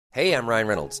Hey, I'm Ryan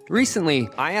Reynolds. Recently,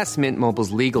 I asked Mint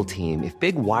Mobile's legal team if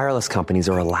big wireless companies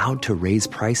are allowed to raise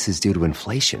prices due to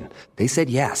inflation. They said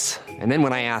yes. And then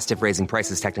when I asked if raising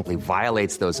prices technically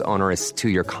violates those onerous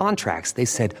two-year contracts, they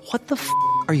said, "What the f***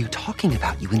 are you talking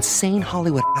about, you insane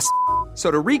Hollywood ass?" So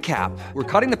to recap, we're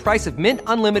cutting the price of Mint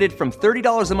Unlimited from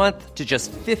 $30 a month to just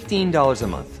 $15 a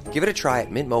month. Give it a try at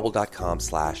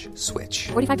mintmobile.com/switch.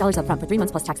 $45 up front for 3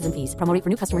 months plus taxes and fees. Promo rate for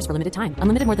new customers for limited time.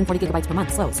 Unlimited more than 40 gigabytes per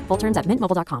month. Slows full terms at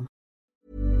mintmobile.com.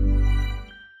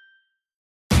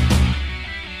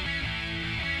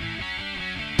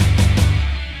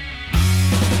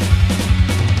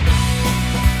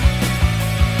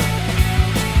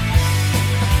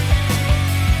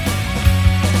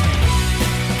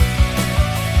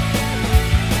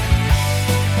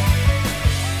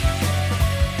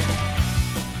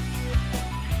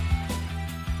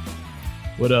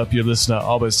 What up? You're listening to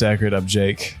Almost Accurate. I'm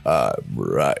Jake. I'm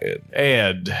Ryan.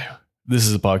 And this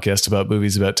is a podcast about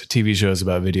movies, about TV shows,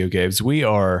 about video games. We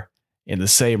are in the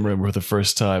same room for the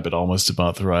first time in almost a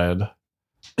month, Ryan.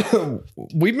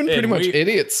 We've been pretty much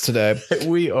idiots today.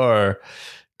 We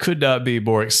could not be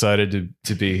more excited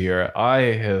to be here. I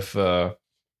have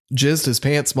jizzed his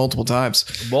pants multiple times.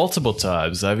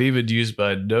 I've even used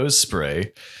my nose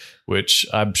spray, which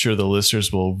I'm sure the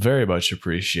listeners will very much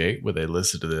appreciate when they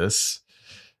listen to this.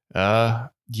 Yeah,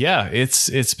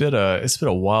 it's been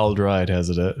a wild ride,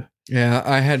 hasn't it? Yeah,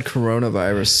 I had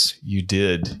coronavirus. You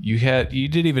did. You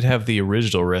didn't even have the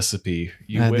original recipe.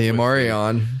 You had the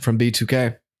Amarion from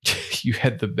B2K. You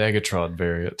had the Megatron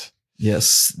variant.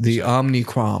 Yes, the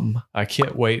Omnicrom. I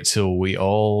can't wait till we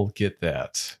all get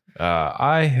that.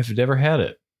 I have never had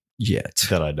it yet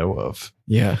that I know of.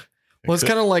 Yeah. Well, it's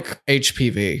kind of like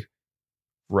HPV.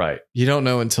 Right. You don't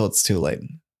know until it's too late.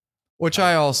 Which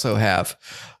I also have.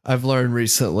 I've learned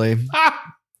recently.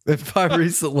 If by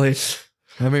recently,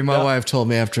 I mean, my wife told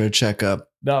me after a checkup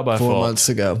not my 4 fault. months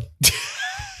ago.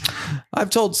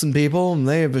 I've told some people, and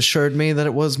they have assured me that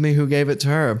it was me who gave it to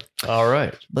her. All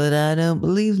right. But I don't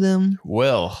believe them.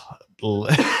 Well,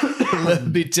 let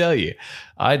me tell you,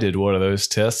 I did one of those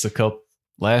tests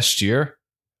last year.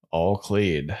 All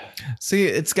clean. See,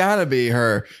 it's got to be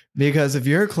her, because if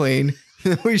you're clean,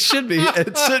 it should be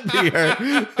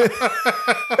her.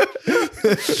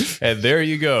 And there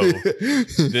you go.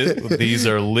 These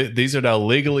are now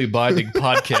legally binding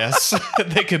podcasts.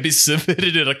 They can be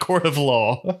submitted in a court of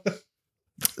law.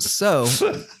 So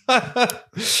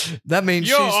that means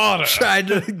Your she's Honor. tried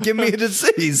to give me a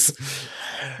disease.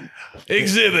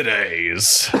 Exhibit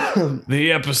A's.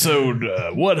 The episode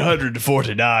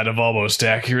 149 of Almost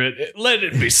Accurate. Let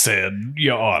it be said,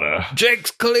 Your Honor. Jake's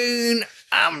clean.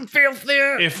 I'm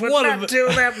filthier. If one of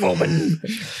that woman.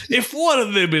 If one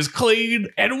of them is clean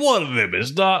and one of them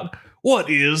is not, what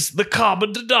is the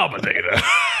common denominator?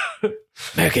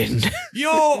 Megan.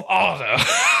 Your Honor,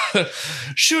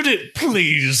 should it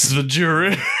please the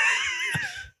jury?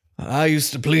 I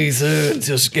used to please her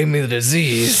until she gave me the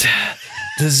disease.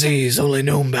 Disease only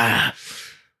known by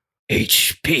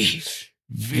HP.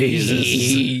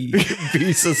 Visas.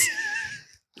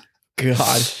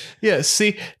 God. Yeah,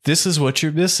 see, this is what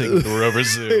you're missing, Rover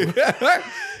Zoo.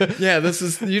 Yeah,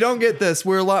 you don't get this.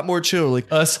 We're a lot more chill.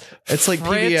 Like Us, it's like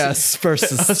PBS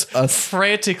versus us.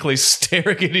 frantically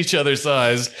staring at each other's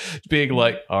eyes, being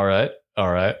like, all right.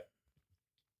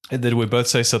 And then we both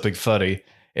say something funny,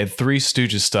 and Three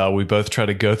Stooges style, we both try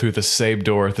to go through the same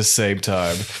door at the same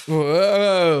time.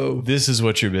 Whoa. This is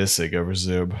what you're missing over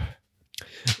Zoom.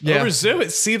 Yeah. Over Zoom,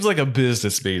 it seems like a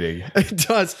business meeting. It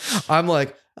does. I'm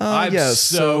like, I'm yes.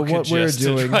 So what we're congested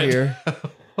doing right here.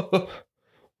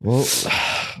 Well,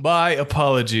 my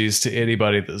apologies to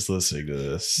anybody that's listening to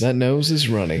this. that nose is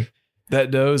runny. That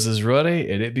nose is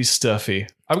runny and it be stuffy.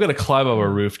 I'm going to climb on my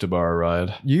roof tomorrow,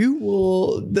 Ryan.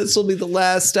 This will be the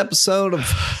last episode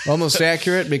of Almost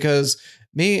Accurate, because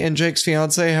me and Jake's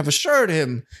fiance have assured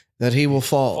him that he will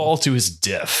fall. Fall to his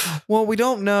death. Well, we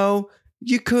don't know.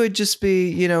 You could just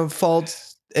be, fall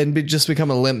and just become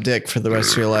a limp dick for the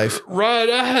rest of your life. Ryan,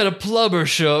 I had a plumber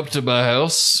show up to my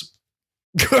house.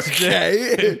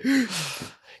 Okay.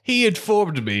 He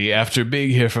informed me after being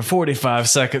here for 45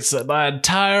 seconds that my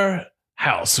entire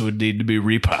house would need to be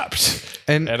repiped.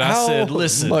 And I said,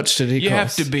 listen, much did he you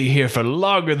cost? have to be here for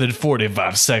longer than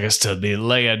 45 seconds to be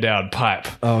laying down pipe.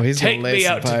 Oh, he's Take gonna lay me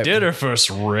some out to pipe. dinner first,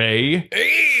 Ray.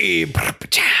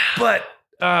 But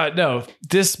no,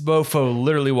 this mofo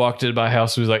literally walked into my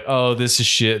house and was like, oh, this is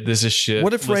shit.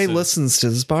 What if Ray listens to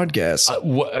this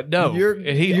podcast? No. You're-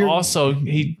 And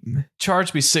he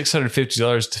charged me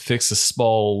 $650 to fix a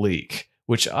small leak,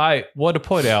 which I want to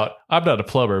point out, I'm not a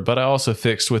plumber, but I also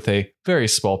fixed with a very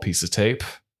small piece of tape.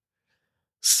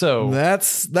 So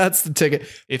That's the ticket.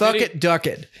 Fuck it, duck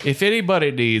it. if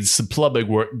anybody needs some plumbing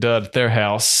work done at their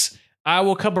house, I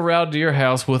will come around to your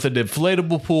house with an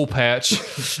inflatable pool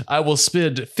patch. I will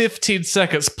spend 15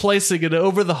 seconds placing it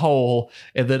over the hole,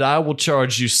 and then I will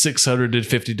charge you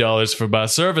 $650 for my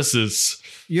services.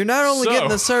 You're not only So- getting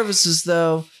the services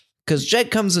though, because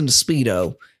Jake comes in a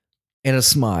Speedo and a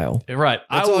smile. Right.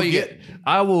 That's all you get.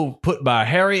 I will put my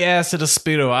hairy ass in a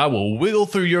Speedo. I will wiggle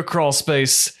through your crawl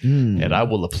space, and I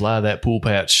will apply that pool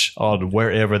patch on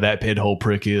wherever that pinhole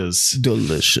prick is.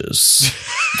 Delicious.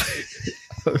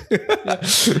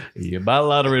 You my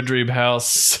lottery dream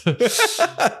house.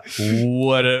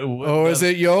 What Or is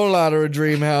it your lottery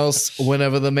dream house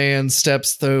whenever the man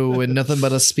steps through in nothing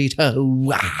but a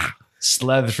Speedo?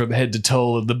 slathered from head to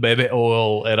toe in the baby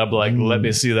oil, and I'm like, let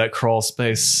me see that crawl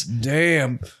space.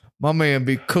 Damn. My man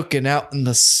be cooking out in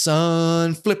the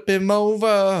sun, flip him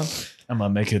over. I'm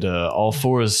gonna make it all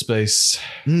fours space.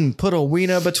 Put a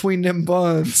wiener between them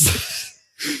buns.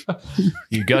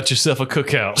 You got yourself a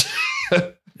cookout.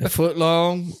 A foot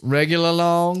long, regular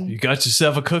long. You got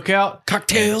yourself a cookout.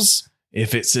 Cocktails.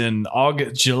 If it's in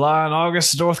July and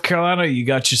August, North Carolina, you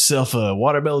got yourself a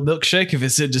watermelon milkshake. If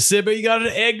it's in December, you got an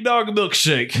eggnog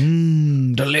milkshake.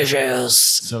 Delicious.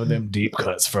 Some of them deep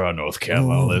cuts for our North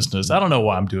Carolina listeners. I don't know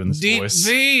why I'm doing this Deep voice.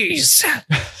 V's.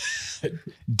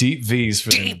 Deep V's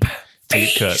for them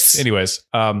deep cuts. Anyways,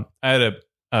 I had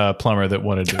a plumber that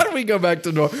wanted How to. do we go back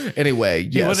to north? Anyway,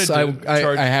 yes, wanted to I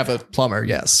charge- have a plumber.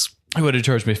 Yes. He would have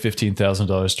charged me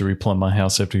 $15,000 to replumb my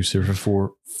house after he was here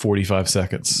for 45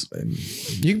 seconds.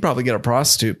 You can probably get a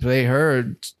prostitute, pay her,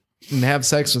 and have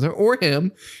sex with her or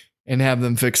him, and have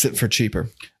them fix it for cheaper.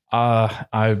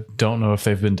 I don't know if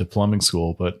they've been to plumbing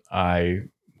school, but I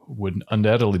would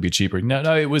undoubtedly be cheaper.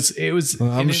 No, it was.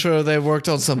 Well, I'm sure they worked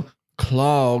on some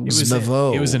clogs.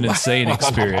 It was an insane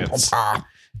experience.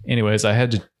 Anyways, I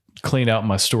had to clean out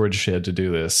my storage shed to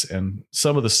do this, and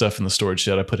some of the stuff in the storage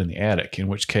shed I put in the attic, in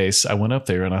which case I went up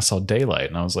there and I saw daylight,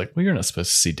 and I was like, well, you're not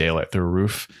supposed to see daylight through a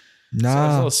roof. So I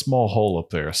saw a small hole up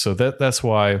there. So that's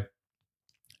why,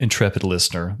 intrepid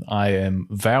listener, I am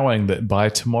vowing that by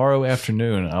tomorrow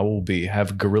afternoon I will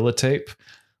have Gorilla Tape.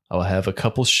 I will have a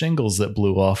couple shingles that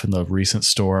blew off in the recent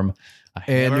storm.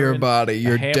 And your body,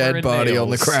 your hammer dead and body on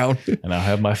the nails. ground. And I'll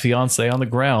have my fiance on the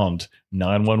ground,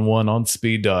 911 on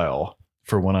speed dial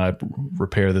for when I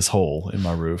repair this hole in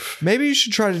my roof. Maybe you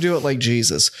should try to do it like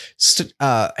Jesus.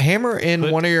 Hammer in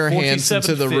Put one of your hands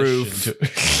 47 into the fish roof.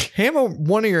 into- Hammer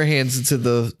one of your hands into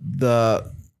the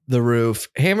roof.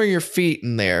 Hammer your feet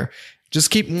in there.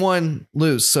 Just keep one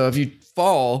loose. So if you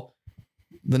fall,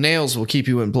 the nails will keep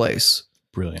you in place.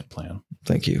 Brilliant plan.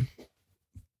 Thank you.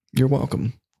 You're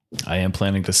welcome. I am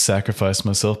planning to sacrifice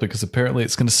myself because apparently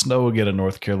it's going to snow again in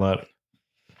North Carolina.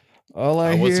 All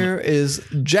I hear is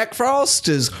Jack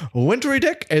Frost's wintry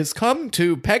dick has come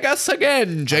to peg us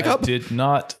again, Jacob. I did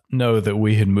not know that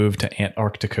we had moved to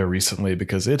Antarctica recently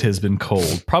because it has been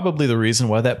cold. Probably the reason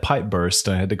why that pipe burst.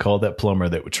 I had to call that plumber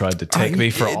that tried to take me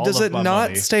for all Does of it my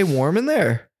not money. stay warm in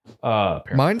there?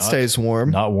 Apparently Mine not. stays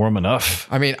warm. Not warm enough.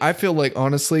 I mean, I feel like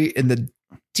honestly, in the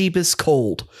deepest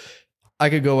cold, I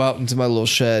could go out into my little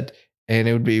shed and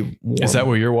it would be warm. Is that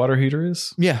where your water heater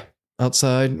is? Yeah,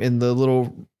 outside in the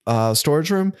little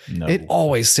storage room. No. It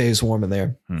always stays warm in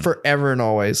there, forever and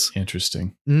always.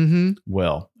 Interesting. Mm-hmm.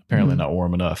 Well, apparently not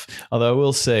warm enough. Although I will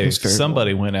It say was very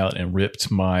somebody went out and ripped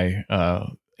my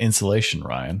insulation,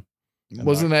 Ryan.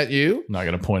 Wasn't that you? I'm not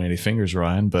going to point any fingers,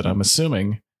 Ryan, but I'm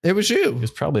assuming It was you.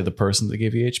 it's probably the person that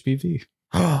gave you HPV.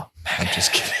 Oh, I'm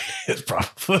just kidding. It's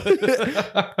probably.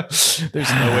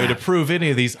 There's no way to prove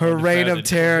any of these. her reign of unfounded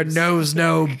terror claims. knows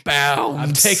no I'm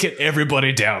bounds. taking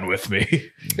everybody down with me.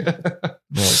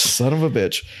 Well, son of a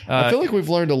bitch. I feel like we've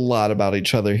learned a lot about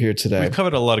each other here today. We've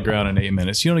covered a lot of ground in 8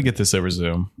 minutes. You only get this over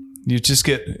Zoom. You just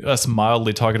get us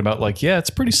mildly talking about like, yeah, it's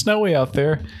pretty snowy out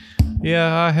there.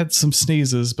 Yeah, I had some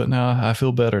sneezes, but now I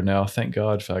feel better now. Thank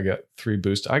God if I got 3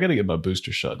 boosters. I got to get my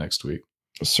booster shot next week.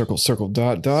 Circle, circle,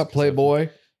 dot, dot, playboy.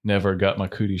 Never got my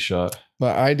cootie shot.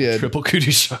 But I did. Triple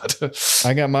cootie shot.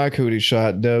 I got my cootie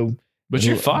shot, though. But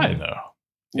you're fine though.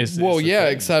 Is Well, the yeah,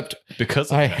 thing. except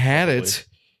because of I that, had probably. it.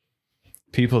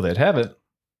 People that haven't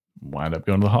wind up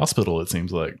going to the hospital, it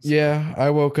seems like. Yeah,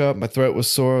 I woke up, my throat was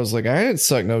sore. I was like, I didn't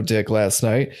suck no dick last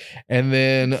night. And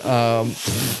then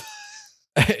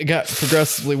it got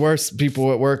progressively worse.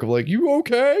 People at work were like, you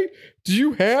okay? Do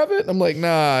you have it? I'm like,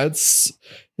 nah, it's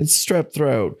strep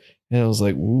throat. And I was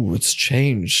like, ooh, it's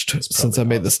changed since I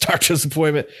made this doctor's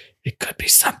appointment. It could be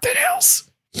something else.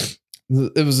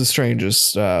 It was the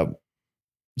strangest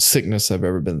sickness I've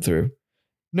ever been through.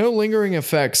 No lingering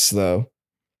effects, though.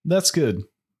 That's good.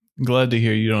 Glad to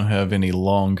hear you don't have any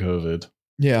long COVID.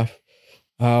 Yeah.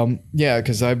 Yeah,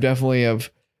 because I've definitely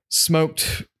have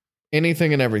smoked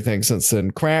anything and everything since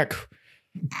then. Crack,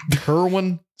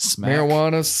 heroin,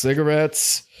 marijuana,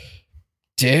 cigarettes,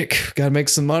 dick. Gotta make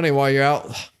some money while you're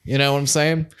out. You know what I'm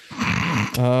saying?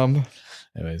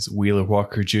 Anyways, Wheeler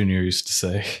Walker Jr. used to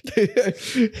say.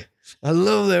 I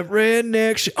love that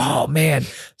redneck shit. Oh, man.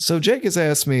 So Jake has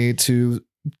asked me to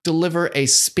deliver a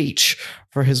speech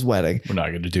for his wedding We're not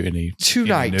going to do any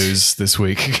Tonight. news this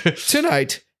week.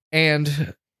 tonight.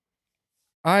 And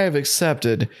I have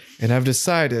accepted and I've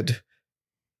decided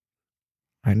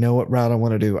I know what route I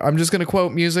want to do. I'm just going to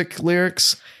quote music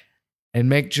lyrics and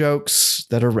make jokes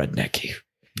that are rednecky.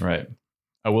 Right.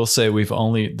 I will say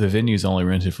the venue's only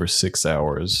rented for 6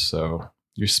 hours, so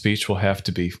your speech will have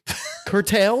to be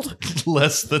Curtailed?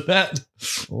 less than that.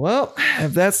 Well,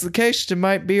 if that's the case, it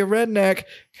might be a redneck.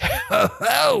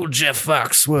 Oh, Jeff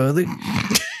Foxworthy.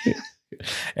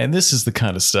 And this is the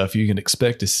kind of stuff you can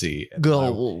expect to see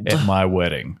Gold. at my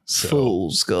wedding. So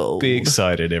Fool's gold. be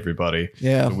excited, everybody.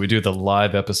 Yeah. When we do the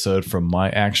live episode from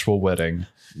my actual wedding.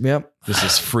 Yep. This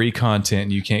is free content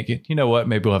you can't get. You know what?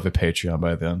 Maybe we'll have a Patreon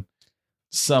by then.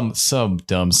 Some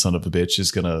dumb son of a bitch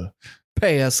is gonna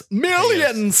Pay us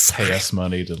millions. pay us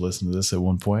money to listen to this at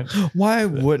one point. Why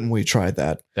wouldn't we try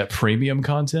that? That premium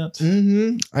content.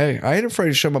 Mm-hmm. I ain't afraid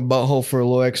to show my butthole for a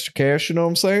little extra cash. You know what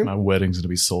I'm saying? My wedding's gonna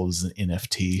be sold as an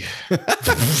NFT.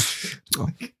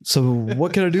 So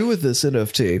what can I do with this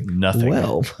NFT? Nothing.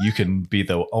 Well, You can be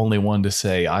the only one to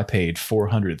say I paid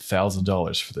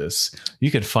 $400,000 for this. You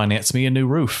can finance me a new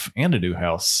roof and a new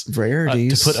house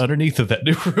rarities. to put underneath of that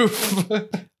new roof.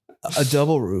 a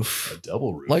double roof, A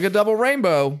double roof, like a double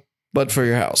rainbow, but for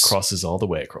your house. crosses all the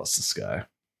way across the sky.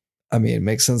 I mean, it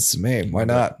makes sense to me. Why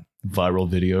not? Viral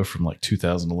video from like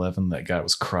 2011. That guy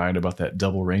was crying about that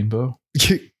double rainbow.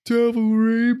 Double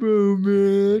rainbow,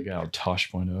 The man. guy on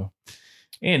Tosh.0.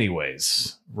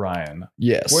 Anyways, Ryan,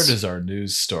 Yes. where does our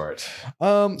news start?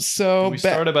 So Did we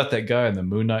start about that guy in the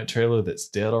Moon Knight trailer that's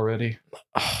dead already?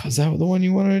 Is that the one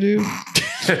you want to do?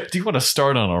 Do you want to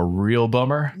start on a real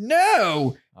bummer?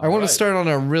 No. I want to start on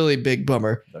a really big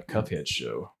bummer. The Cuphead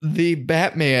show. The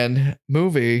Batman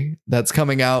movie that's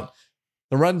coming out,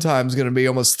 the runtime is going to be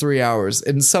almost 3 hours.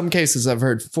 In some cases, I've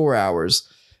heard 4 hours.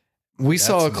 We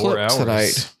saw a That's more clip hours.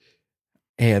 tonight,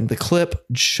 and the clip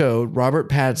showed Robert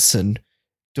Pattinson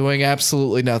doing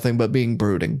absolutely nothing but being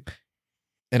brooding.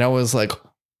 And I was like,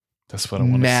 That's what I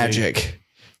want to see. magic.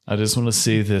 I just want to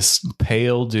see this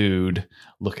pale dude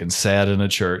looking sad in a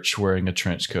church wearing a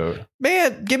trench coat.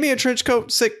 Man, give me a trench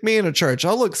coat, stick me in a church.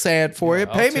 I'll look sad for Yeah, you.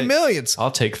 I'll Pay me take- millions.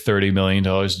 I'll take $30 million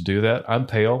to do that. I'm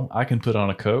pale. I can put on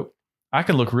a coat. I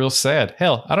can look real sad.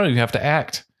 Hell, I don't even have to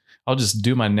act. I'll just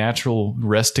do my natural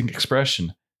resting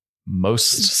expression.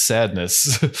 Most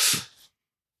sadness.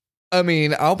 I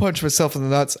mean, I'll punch myself in the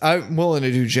nuts. I'm willing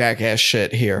to do jackass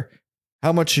shit here.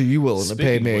 How much are you willing to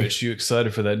pay Speaking of me? which, you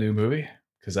excited for that new movie?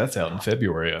 Because that's out in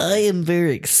February. I am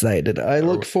very excited. I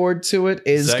look forward to it.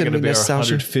 Is It's that going to be our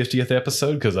nostalgia. 150th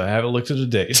episode? Because I haven't looked at a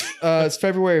date. It's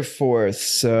February 4th,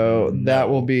 so No. that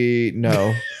will be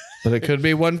no. But it could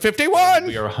be 151.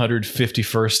 We are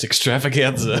 151st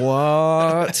extravaganza.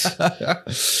 What?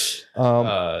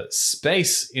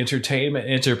 Space Entertainment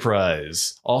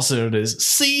Enterprise, also known as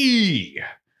C.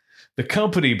 The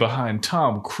company behind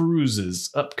Tom Cruise's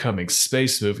upcoming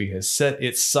space movie has set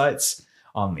its sights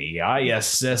on the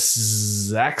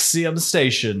ISS Axiom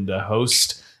station to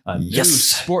host a new Yes.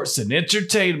 sports and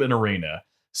entertainment arena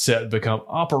set to become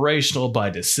operational by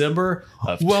December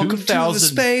of Welcome to the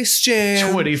Space Jam.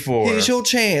 2024. Here's your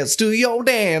chance. Do your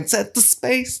dance at the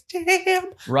Space Jam.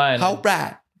 Ryan, All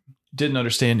right. didn't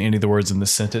understand any of the words in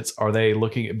this sentence. Are they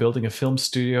looking at building a film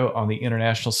studio on the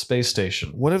International Space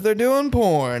Station? What if they're doing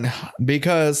porn?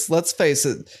 Because let's face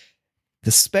it,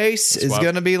 the space That's is why-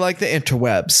 going to be like the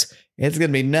interwebs. It's going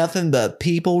to be nothing but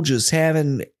people just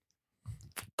having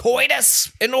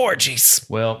coitus and orgies.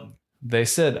 Well, they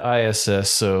said ISS,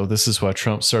 so this is why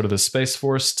Trump started the Space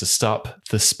Force to stop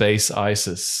the space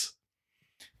ISIS.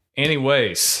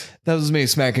 Anyways, That was me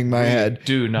smacking my we head.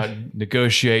 do not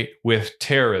negotiate with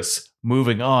terrorists.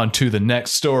 Moving on to the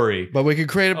next story. But we could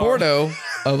create a porno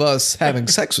of us having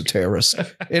sex with terrorists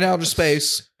in outer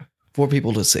space for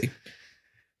people to see.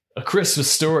 A Christmas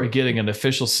Story getting an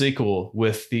official sequel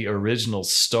with the original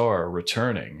star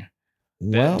returning.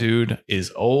 That Well, dude is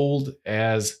old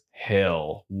as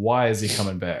hell. Why is he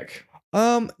coming back?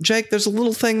 Jake, there's a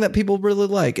little thing that people really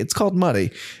like. It's called money.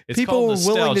 It's People called are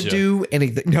willing to nostalgia. do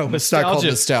anything. No, it's not called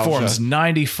nostalgia. forms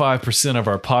 95% of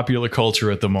our popular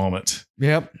culture at the moment.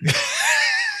 Yep.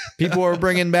 People are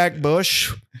bringing back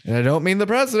Bush, and I don't mean the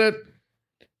president.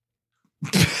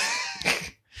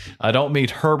 I don't mean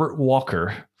Herbert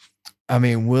Walker. I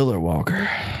mean, Wheeler Walker.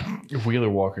 Wheeler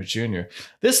Walker Jr.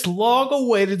 This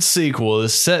long-awaited sequel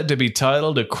is set to be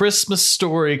titled A Christmas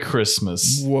Story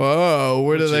Christmas. Whoa,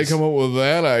 where did Which they is come up with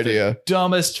that idea?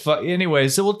 Dumbest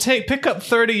anyways, it will pick up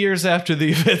 30 years after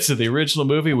the events of the original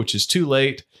movie, which is too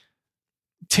late.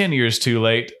 10 years too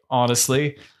late,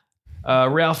 honestly.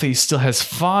 Ralphie still has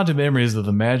fond memories of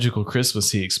the magical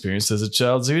Christmas he experienced as a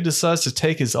child, so he decides to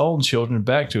take his own children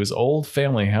back to his old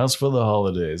family house for the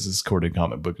holidays, this is according to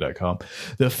comicbook.com.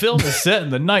 The film is set in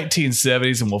the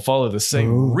 1970s and will follow the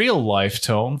same real-life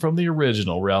tone from the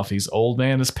original. Ralphie's old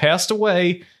man has passed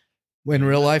away. In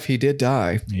real life, he did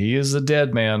die. He is a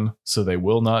dead man, so they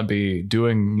will not be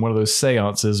doing one of those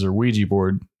seances or Ouija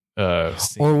board. Or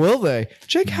will they?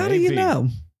 Jake, how do you Maybe. know?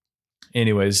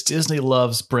 Anyways, Disney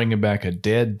loves bringing back a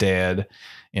dead dad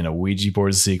in a Ouija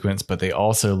board sequence, but they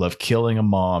also love killing a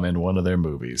mom in one of their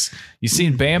movies. You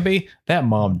seen Bambi? That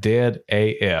mom dead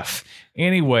AF.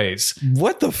 Anyways,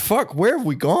 What the fuck? Where have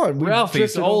we gone? We've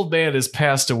Ralphie's drifted old man has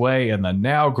passed away, and the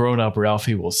now grown-up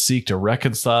Ralphie will seek to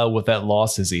reconcile with that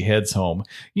loss as he heads home.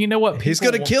 You know what? He's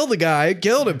going to kill the guy. It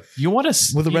killed him You want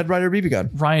to with a Red Ryder BB gun.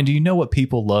 Ryan, do you know what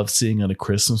people love seeing in a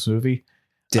Christmas movie?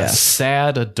 A Death.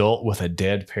 sad adult with a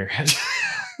dead parent.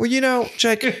 Well, you know,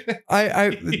 Jake,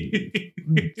 I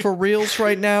for reals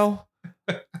right now,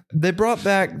 they're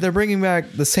bringing back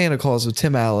the Santa Claus with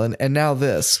Tim Allen, and now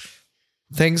this.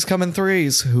 Things come in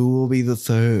threes. Who will be the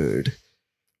third?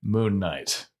 Moon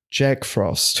Knight. Jack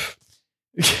Frost.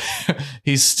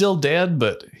 He's still dead,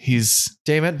 but he's...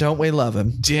 Damn it, don't we love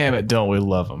him? Damn it, don't we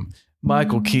love him?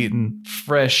 Michael Keaton,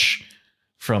 fresh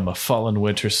from a fallen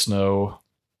winter snow.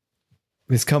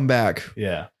 He's come back.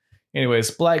 Yeah.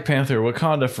 Anyways, Black Panther,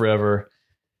 Wakanda Forever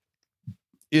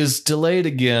is delayed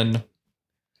again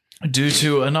due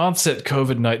to an onset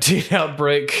COVID-19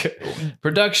 outbreak.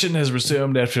 Production has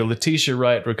resumed after Letitia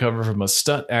Wright recovered from a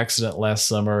stunt accident last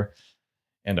summer.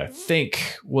 And I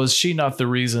think, was she not the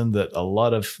reason that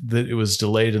that it was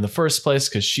delayed in the first place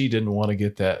because she didn't want to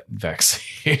get that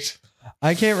vaccine?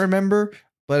 I can't remember,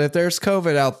 but if there's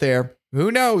COVID out there, who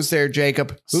knows there,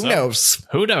 Jacob? Who knows?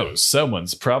 Who knows?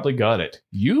 Someone's probably got it.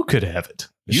 You could have it.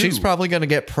 She's probably going to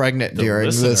get pregnant the during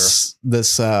listener.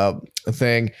 this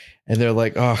thing. And they're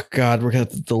like, oh, God, we're going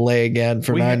to delay again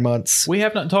for 9 months. We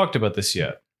have not talked about this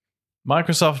yet.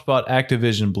 Microsoft bought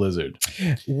Activision Blizzard.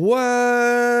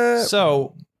 What?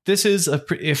 So this is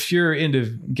if you're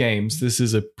into games, this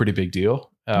is a pretty big deal.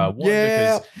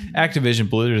 Because Activision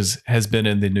Blizzard has been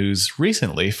in the news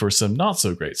recently for some not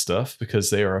so great stuff because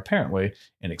they are apparently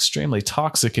an extremely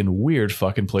toxic and weird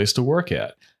fucking place to work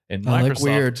at. And I Microsoft like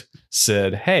weird.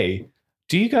 said, hey,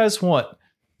 do you guys want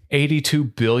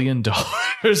 $82 billion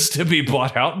to be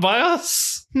bought out by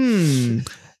us?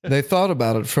 They thought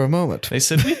about it for a moment. They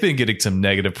said, we've been getting some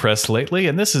negative press lately,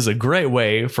 and this is a great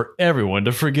way for everyone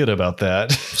to forget about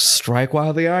that. Strike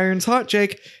while the iron's hot,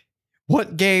 Jake.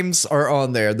 What games are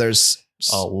on there? There's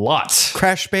A lot.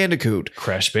 Crash Bandicoot,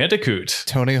 Crash Bandicoot.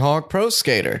 Tony Hawk Pro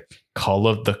Skater, Call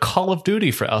of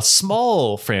Duty, for a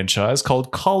small franchise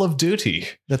called Call of Duty.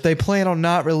 that they plan on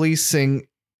not releasing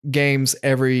games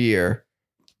every year.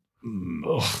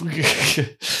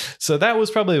 So that was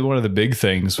probably one of the big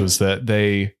things, was that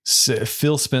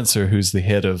Phil Spencer, who's the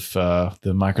head of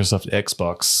the Microsoft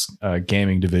Xbox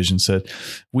gaming division, said,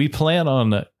 we plan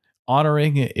on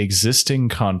honoring existing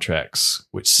contracts,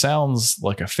 which sounds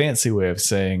like a fancy way of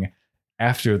saying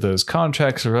after those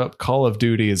contracts are up, Call of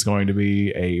Duty is going to be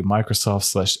a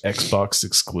Microsoft/Xbox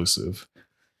exclusive,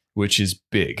 which is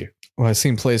big. Well, I've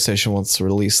seen PlayStation wants to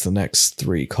release the next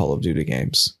 3 Call of Duty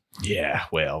games. Yeah,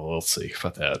 well, we'll see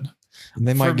about that. And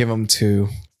they might give them 2.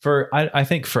 I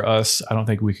think for us, I don't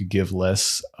think we could give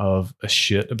less of a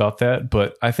shit about that.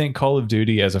 But I think Call of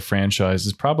Duty as a franchise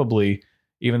is probably,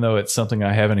 even though it's something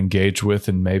I haven't engaged with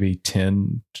in maybe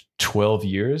 10, 12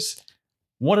 years,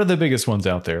 one of the biggest ones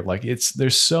out there. Like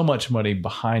there's so much money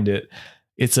behind it.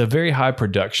 It's a very high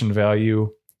production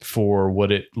value for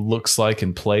what it looks like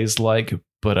and plays like.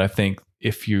 But I think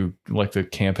if you like the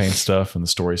campaign stuff and the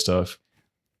story stuff,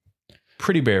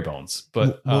 pretty bare bones.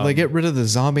 But will they get rid of the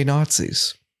zombie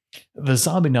Nazis? The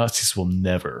zombie Nazis will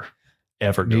never,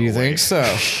 ever go Do you away. think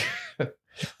so?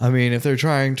 I mean, if they're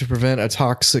trying to prevent a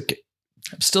toxic...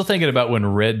 I'm still thinking about when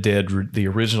the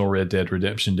original Red Dead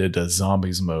Redemption did a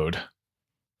zombies mode.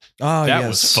 Oh, That yes.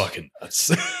 was fucking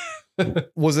nuts.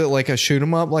 Was it like a shoot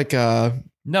 'em up? Like a...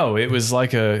 No, it was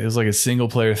like a single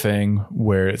player thing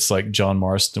where it's like John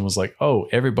Marston was like, oh,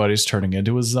 everybody's turning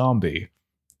into a zombie.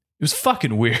 It was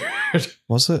fucking weird.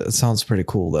 Was it? It sounds pretty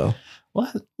cool, though.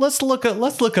 Let's look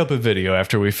up a video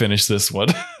after we finish this one.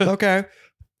 Okay.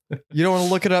 You don't want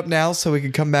to look it up now so we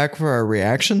can come back for our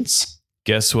reactions?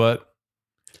 Guess what?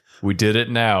 We did it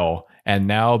now. And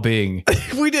now being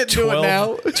We didn't do it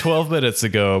now. 12 minutes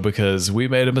ago, because we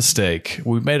made a mistake.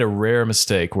 We made a rare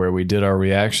mistake where we did our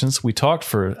reactions. We talked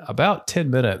for about 10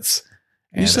 minutes.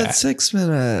 You said 6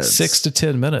 minutes. 6 to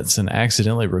 10 minutes and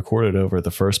accidentally recorded over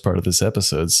the first part of this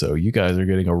episode. So you guys are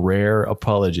getting a rare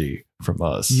apology from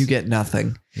us. You get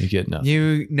nothing. You get nothing.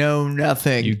 You know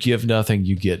nothing. You give nothing,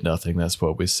 you get nothing. That's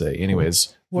what we say.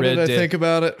 Anyways, what did I think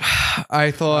about it?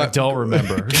 I thought... I don't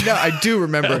remember. No, I do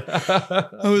remember.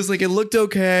 I was like, it looked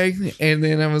okay. And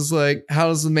then I was like, how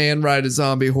does the man ride a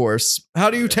zombie horse? How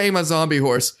do you tame a zombie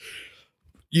horse?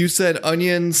 You said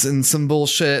onions and some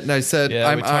bullshit. And I said, Yeah,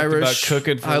 I'm we talked Irish. about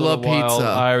cooking for I a love little while. pizza.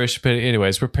 Irish.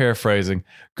 Anyways, we're paraphrasing.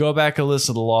 Go back and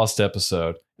listen to the lost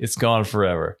episode. It's gone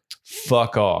forever.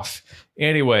 Fuck off.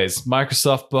 Anyways,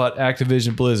 Microsoft bought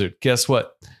Activision Blizzard. Guess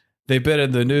what? They've been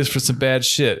in the news for some bad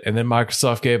shit. And then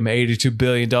Microsoft gave them $82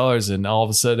 billion. And all of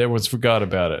a sudden, everyone's forgot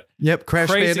about it. Yep. Crash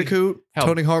Crazy. Bandicoot, Hell.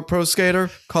 Tony Hawk Pro Skater,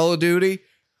 Call of Duty.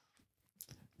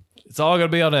 It's all going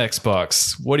to be on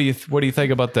Xbox. What do you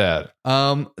think about that?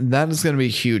 That is going to be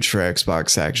huge for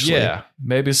Xbox, actually. Yeah,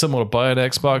 maybe someone will buy an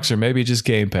Xbox, or maybe just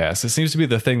Game Pass. It seems to be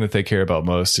the thing that they care about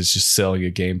most, is just selling a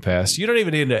Game Pass. You don't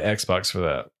even need an Xbox for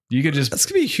that. You could just... That's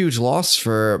going to be a huge loss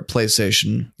for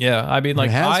PlayStation. Yeah, I mean,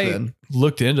 like, It has I been.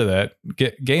 looked into that.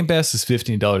 Game Pass is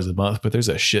 $15 a month, but there's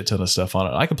a shit ton of stuff on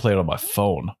it. I can play it on my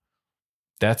phone.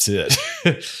 That's it.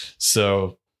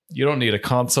 So you don't need a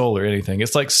console or anything.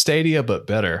 It's like Stadia, but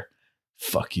better.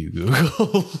 Fuck you,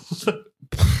 Google.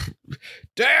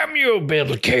 Damn you,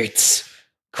 Bill Gates.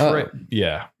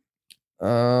 Yeah.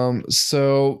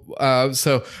 So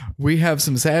we have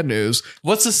some sad news.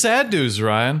 What's the sad news,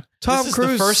 Ryan? Tom this is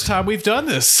Cruise. the first time we've done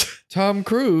this. Tom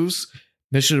Cruise,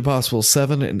 Mission Impossible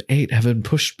 7 and 8 have been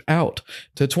pushed out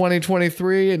to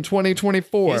 2023 and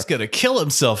 2024. He's gonna kill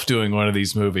himself doing one of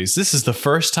these movies. This is the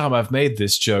first time I've made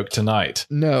this joke tonight.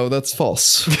 No, that's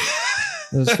false.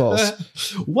 That's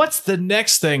false. What's the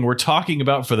next thing we're talking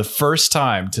about for the first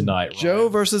time tonight, Ryan? Joe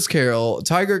versus Carol,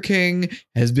 Tiger King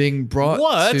is being brought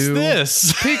What's to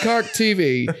this? Peacock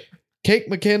TV. Kate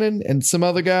McKinnon and some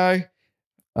other guy,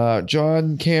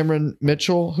 John Cameron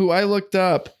Mitchell, who I looked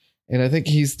up, and I think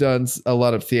he's done a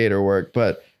lot of theater work,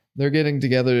 but they're getting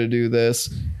together to do this.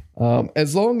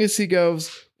 As long as he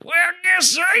goes, "Well,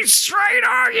 guess I straight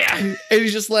are you?" and he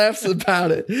just laughs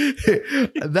about it.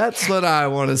 That's what I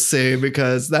want to see,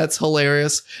 because that's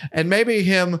hilarious. And maybe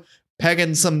him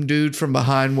pegging some dude from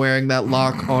behind wearing that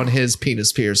lock on his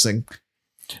penis piercing.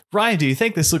 Ryan, do you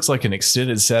think this looks like an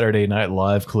extended Saturday Night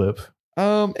Live clip?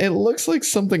 It looks like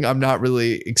something I'm not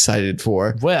really excited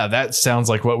for. Well, that sounds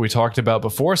like what we talked about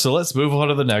before, so let's move on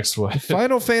to the next one.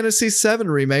 Final Fantasy VII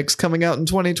remake's coming out in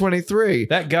 2023.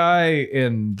 That guy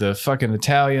in the fucking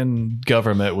Italian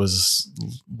government was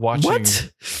watching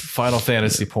What? Final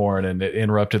Fantasy porn, and it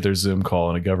interrupted their Zoom call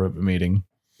in a government meeting.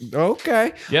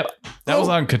 Okay. Yep. That was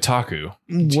on Kotaku.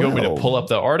 Do you want me to Well. pull up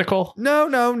the article? No.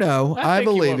 I think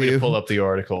believe want me you. to pull up the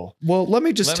article. Well, let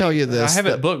me just tell you this. I have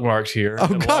it bookmarked here. Oh,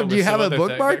 along God, with you some have it other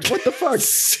bookmarked? things. What the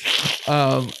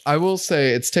fuck? I will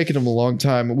say it's taken him a long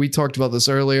time. We talked about this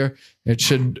earlier. It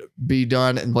should be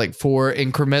done in like 4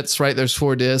 increments, right? There's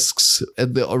 4 discs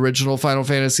at the original Final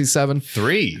Fantasy VII.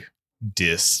 3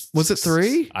 discs. Was it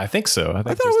 3? I think so. I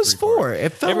thought it was 4.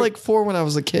 It felt like 4 when I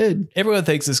was a kid. Everyone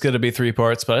thinks it's going to be 3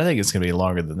 parts, but I think it's going to be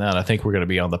longer than that. I think we're going to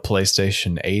be on the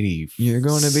PlayStation 80. You're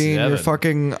going to be in your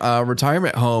fucking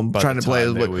retirement home trying to play.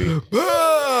 By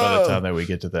the time that we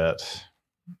get to that.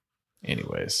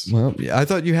 Anyways. Well, I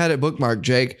thought you had it bookmarked,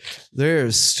 Jake.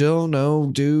 There's still no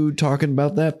dude talking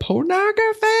about that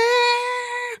pornography.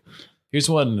 Here's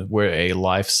one where a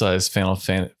life-size Final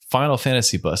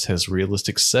Fantasy bust has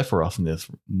realistic Sephiroth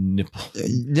nipple.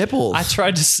 Nipple. I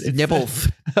tried to say Nipple.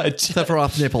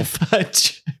 Sephiroth nipple.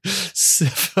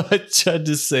 I tried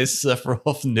to say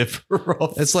Sephiroth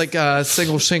nipple. It's like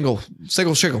single shingle.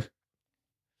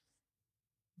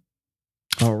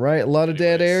 All right, a lot of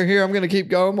dead air here. I'm gonna keep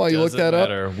going while you look that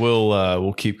up.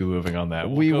 We'll keep you moving on that.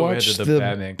 We go ahead watched to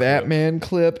the Batman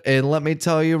clip, and let me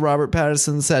tell you, Robert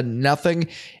Pattinson said nothing.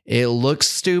 It looks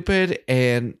stupid,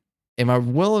 and am I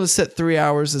willing to sit 3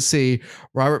 hours to see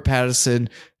Robert Pattinson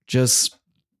just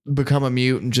become a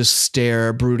mute and just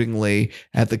stare broodingly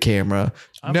at the camera?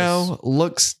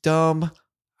 Looks dumb.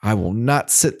 I will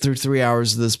not sit through 3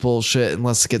 hours of this bullshit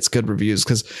unless it gets good reviews.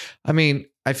 Because, I mean,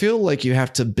 I feel like you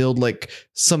have to build like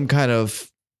some kind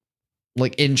of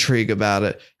like intrigue about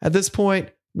it. At this point,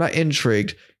 I'm not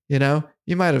intrigued. You know,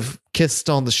 you might have kissed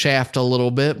on the shaft a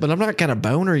little bit, but I'm not gonna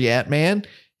boner yet, man.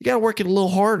 You gotta work it a little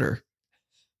harder.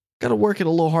 Gotta work it a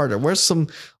little harder. Wear some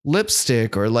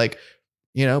lipstick or like,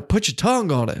 put your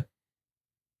tongue on it.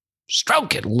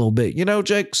 Stroke it a little bit,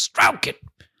 Jake. Stroke it.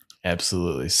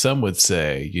 Absolutely. Some would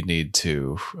say you need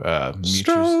to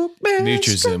mute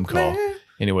your Zoom call.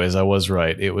 Anyways, I was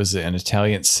right. It was an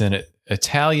Italian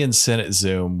Senate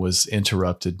Zoom was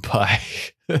interrupted by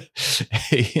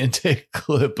a intake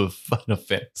clip of Final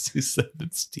Fantasy VII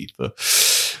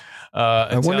Tifa.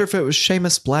 I wonder if it was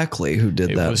Seamus Blackley who did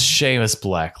that. It was Seamus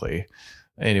Blackley.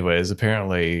 Anyways,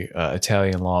 apparently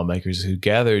Italian lawmakers who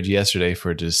gathered yesterday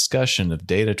for a discussion of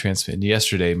data transfer.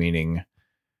 Yesterday meaning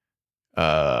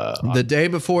the day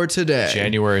before today,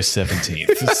 January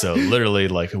 17th. So literally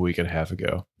like a week and a half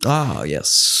ago. Ah,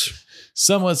 yes.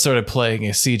 Someone started playing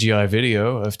a CGI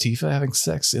video of Tifa having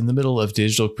sex in the middle of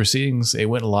digital proceedings. It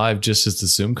went live just as the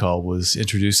Zoom call was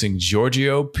introducing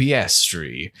Giorgio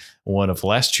Piastri, one of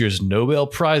last year's Nobel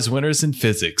Prize winners in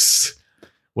physics.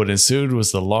 What ensued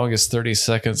was the longest 30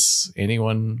 seconds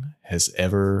anyone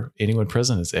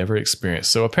present has ever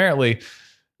experienced. So apparently,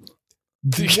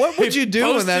 what would you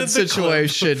do in that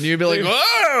situation? You'd be like,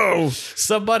 whoa!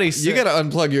 Somebody said, you got to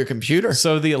unplug your computer.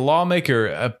 So the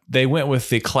lawmaker, they went with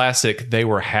the classic "they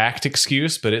were hacked"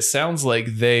 excuse, but it sounds like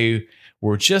they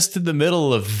were just in the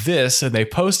middle of this and they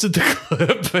posted the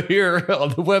clip here on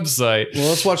the website. Well,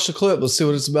 let's watch the clip. Let's see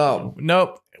what it's about.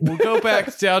 Nope. We'll go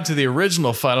back down to the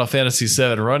original Final Fantasy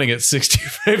VII running at 60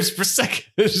 frames per second.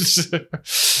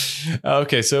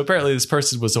 Okay, so apparently this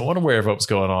person was unaware of what was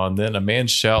going on. Then a man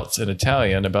shouts in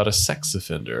Italian about a sex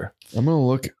offender. I'm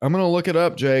gonna look it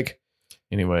up, Jake.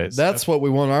 Anyways, that's what we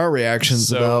want our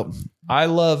reactions about. I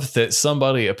love that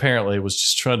somebody apparently was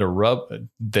just trying to rub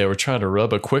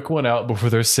a quick one out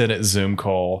before their Senate Zoom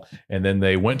call, and then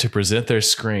they went to present their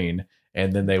screen,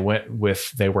 and then they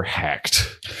were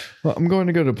hacked. Well, I'm going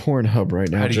to go to Pornhub right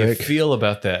now, How do Jake. you feel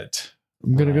about that?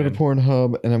 I'm going to go to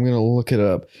Pornhub, and I'm going to look it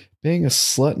up. Being a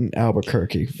slut in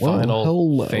Albuquerque.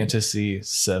 Final Fantasy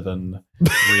VII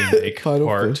Remake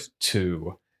Part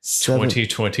 2.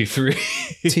 2023.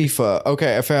 Tifa.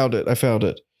 Okay, I found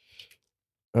it.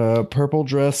 Purple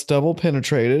dress, double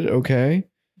penetrated. Okay.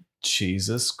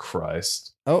 Jesus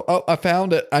Christ. Oh, I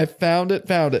found it. Found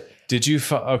it. Did you?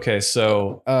 Okay,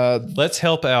 so let's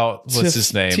help out. What's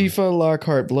his name? Tifa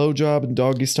Lockhart, blowjob and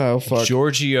doggy style fuck.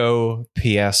 Giorgio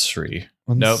Piastri.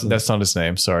 Nope, that's not his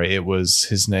name. Sorry,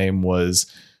 his name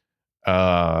was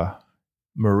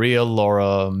Maria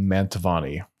Laura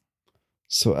Mantovani.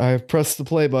 So I've pressed the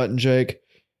play button, Jake.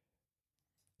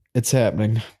 It's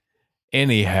happening.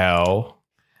 Anyhow,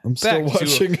 I'm still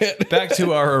watching it. Back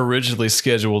to our originally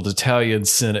scheduled Italian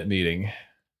Senate meeting.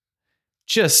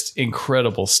 Just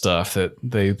incredible stuff that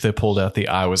they pulled out the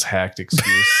 "I was hacked"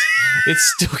 excuse.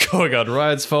 It's still going on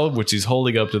Ryan's phone, which he's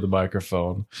holding up to the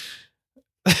microphone.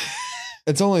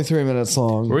 It's only 3 minutes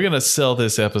long. We're going to sell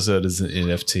this episode as an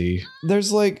NFT.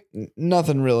 There's like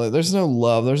nothing really. There's no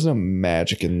love. There's no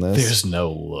magic in this. There's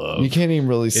no love. You can't even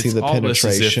really see the penetration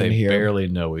as if they here. Barely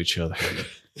know each other.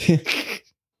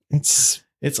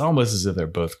 It's almost as if they're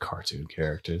both cartoon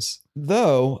characters.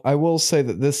 Though I will say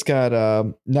that this got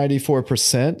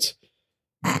 94%.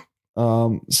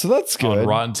 So that's good. On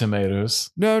Rotten Tomatoes.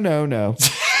 No.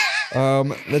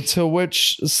 To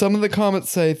which some of the comments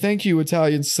say, "Thank you,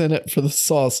 Italian Senate, for the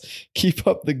sauce. Keep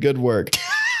up the good work."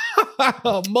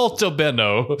 Molto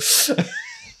bene.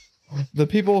 The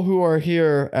people who are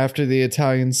here after the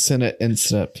Italian Senate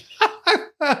incident.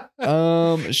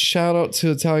 Shout out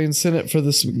to Italian Senate for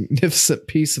this magnificent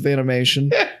piece of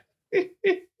animation.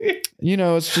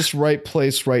 It's just right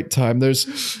place, right time.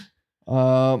 There's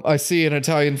I see an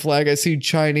Italian flag. I see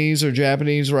Chinese or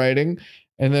Japanese writing.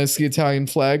 And then it's the Italian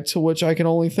flag, to which I can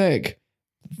only think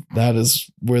that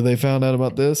is where they found out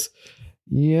about this.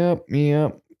 Yep. Yeah,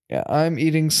 I'm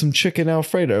eating some chicken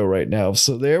Alfredo right now.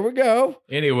 So there we go.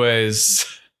 Anyways.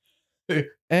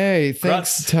 Hey,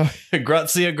 thanks.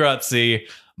 Grazie.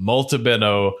 Molto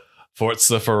bene.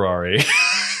 Forza Ferrari.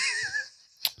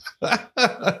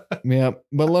 Yeah.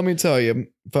 But let me tell you,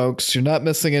 folks, you're not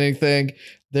missing anything.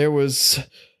 There was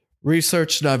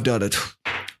research and I've done it.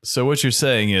 So what you're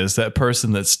saying is that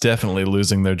person that's definitely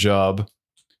losing their job,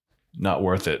 not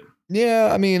worth it. Yeah,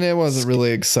 I mean, it wasn't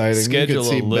really exciting. Schedule you could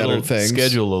see better things.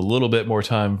 Schedule a little bit more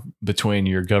time between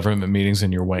your government meetings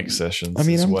and your wank sessions. I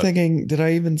mean, I'm thinking, did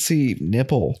I even see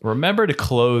nipple? Remember to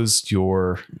close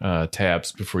your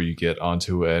tabs before you get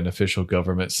onto an official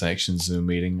government sanctioned Zoom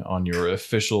meeting on your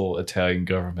official Italian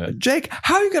government. Jake,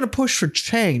 how are you going to push for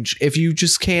change if you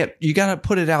just can't? You got to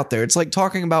put it out there. It's like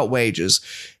talking about wages.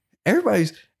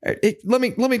 everybody's. Let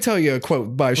me tell you a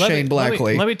quote by Shane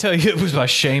Blackley. Let me tell you, it was by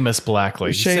Seamus Blackley.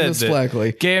 He said Seamus that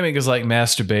Blackley. Gaming is like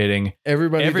masturbating.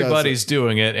 Everybody's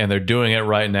doing it, and they're doing it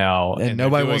right now. And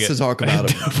nobody wants to talk about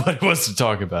it. Nobody wants to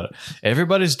talk about it.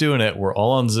 Everybody's doing it. We're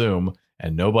all on Zoom,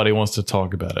 and nobody wants to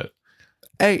talk about it.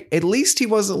 Hey, at least he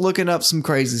wasn't looking up some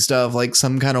crazy stuff like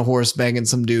some kind of horse banging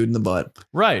some dude in the butt.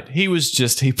 Right. He plays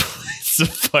some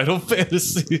Final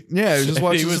Fantasy. Yeah, he was just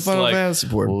watching some Final Fantasy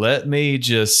board. Let me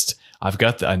just...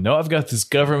 I know I've got this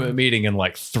government meeting in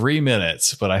like 3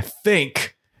 minutes, but I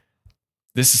think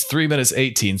this is 3 minutes,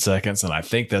 18 seconds, and I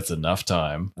think that's enough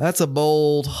time. That's a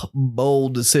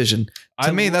bold decision.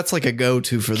 To me, that's like a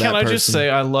go-to for that person. Can I just say,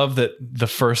 I love that the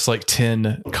first like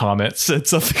 10 comments said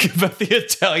something about the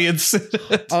Italian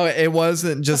Senate. Oh, it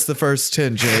wasn't just the first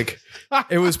 10, Jake.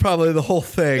 It was probably the whole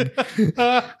thing.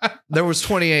 There was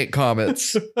 28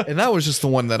 comments, and that was just the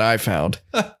one that I found.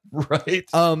 Right.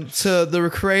 So the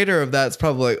creator of that's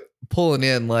probably pulling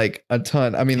in like a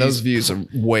ton. I mean, those views are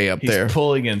way up there. He's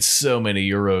pulling in so many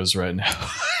euros right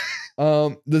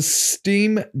now. The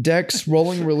Steam Deck's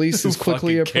rolling release is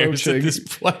quickly approaching. At this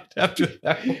point after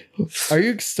that. Are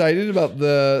you excited about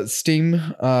the Steam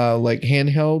like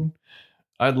handheld?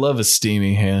 I'd love a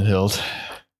steamy handheld.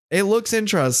 It looks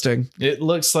interesting. It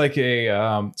looks like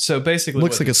a so basically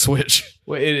looks like a Switch.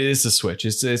 Well, it is a Switch.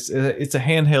 It's a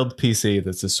handheld PC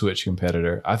that's a Switch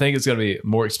competitor. I think it's going to be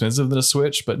more expensive than a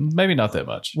Switch, but maybe not that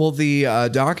much. Well, the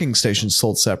docking station's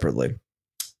sold separately.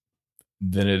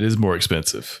 Then it is more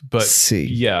expensive. But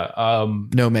yeah,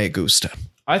 no me gusta.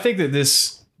 I think that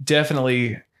this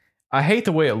definitely. I hate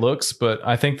the way it looks, but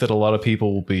I think that a lot of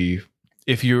people will be,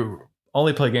 if you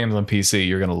only play games on PC,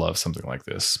 you're going to love something like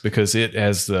this because it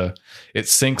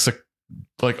syncs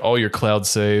like all your cloud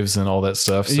saves and all that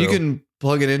stuff. So, you can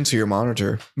plug it into your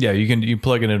monitor. Yeah, you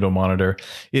plug it into a monitor.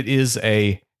 It is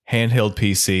a handheld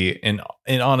PC, and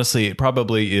honestly, it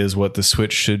probably is what the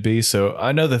Switch should be. So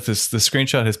I know that the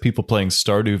screenshot has people playing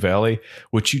Stardew Valley,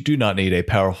 which you do not need a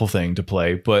powerful thing to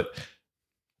play, but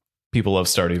people love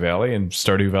Stardew Valley, and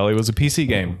Stardew Valley was a PC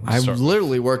game. I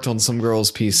literally worked on some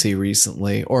girl's PC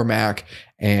recently, or Mac,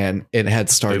 and it had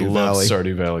Stardew Valley.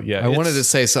 Stardew Valley, yeah. I wanted to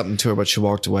say something to her, but she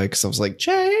walked away because I was like,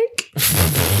 Jake.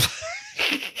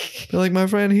 They're like, my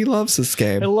friend, he loves this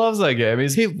game. He loves that game.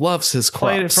 He loves his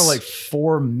crops. Played it for like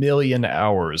 4 million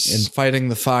hours. And fighting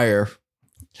the fire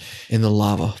in the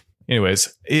lava.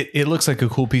 Anyways, it looks like a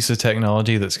cool piece of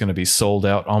technology that's going to be sold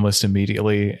out almost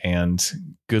immediately, and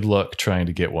good luck trying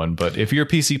to get one. But if you're a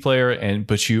PC player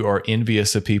but you are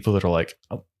envious of people that are like,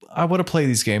 oh, I want to play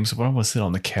these games, but I want to sit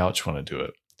on the couch when I do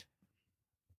it.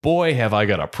 Boy, have I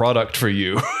got a product for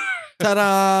you.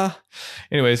 Ta-da!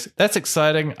 Anyways, that's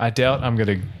exciting. I doubt I'm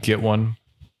going to get one.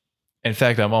 In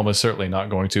fact, I'm almost certainly not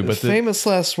going to. But famous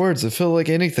last words. I feel like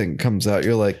anything comes out,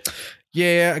 you're like,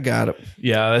 yeah, I got it.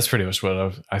 Yeah, that's pretty much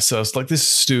what I saw. It's like, this is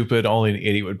stupid. Only an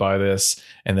idiot would buy this.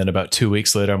 And then about 2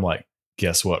 weeks later, I'm like,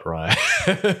 guess what, Ryan?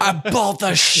 I bought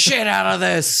the shit out of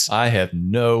this. I have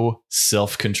no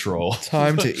self-control.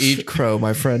 Time to eat crow,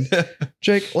 my friend.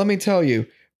 Jake, let me tell you,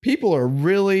 people are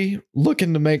really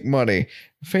looking to make money.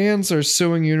 Fans are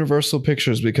suing Universal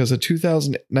Pictures because a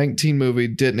 2019 movie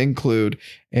didn't include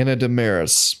Ana de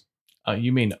Armas.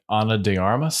 You mean Ana de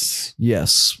Armas?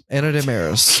 Yes, Ana de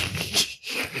Armas.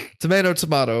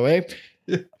 Tomato, eh?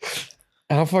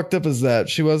 How fucked up is that?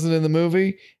 She wasn't in the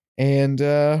movie, and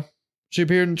she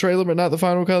appeared in the trailer, but not the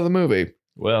final cut of the movie.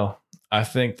 Well, I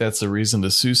think that's a reason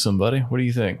to sue somebody. What do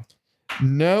you think?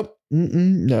 Nope.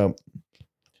 Nope.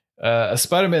 A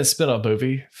Spider-Man spin-off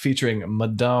movie featuring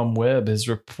Madame Web is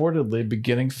reportedly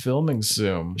beginning filming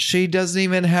soon. She doesn't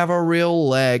even have a real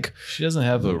leg. She doesn't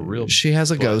have a real She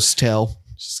has a ghost tail.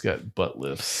 She's got butt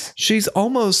lifts. She's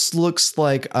almost looks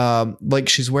like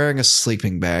she's wearing a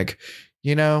sleeping bag,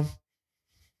 you know?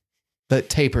 That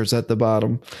tapers at the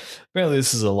bottom. Apparently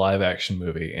this is a live action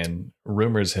movie, and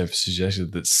rumors have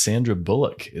suggested that Sandra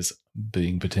Bullock is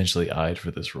being potentially eyed for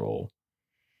this role.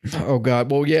 Oh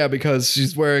God. Well, yeah, because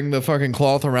she's wearing the fucking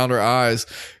cloth around her eyes.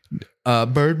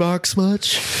 Bird Box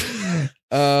much?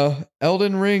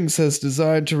 Elden Ring says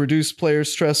designed to reduce player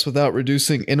stress without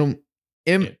reducing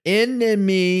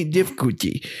enemy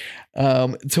difficulty.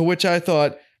 To which I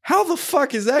thought, how the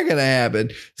fuck is that going to happen?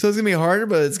 So it's going to be harder,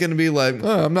 but it's going to be like,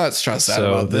 oh, I'm not stressed out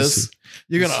about this.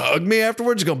 You're going to hug me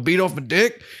afterwards? You're going to beat off my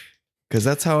dick? Because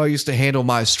that's how I used to handle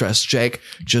my stress, Jake.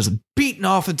 Just beating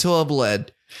off until I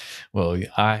bled. Well,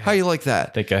 how you like that?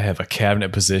 I think I have a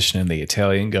cabinet position in the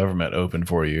Italian government open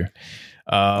for you.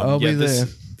 I'll be there.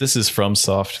 This is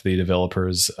FromSoft, the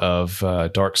developers of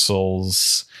Dark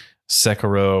Souls,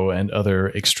 Sekiro, and other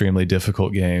extremely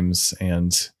difficult games.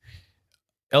 And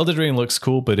Elden Ring looks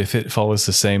cool, but if it follows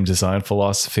the same design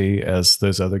philosophy as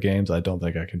those other games, I don't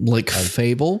think I can. Like I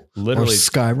Fable, literally or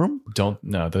Skyrim, don't.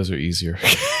 No, those are easier.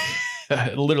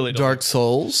 Literally, Dark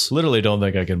Souls. literally don't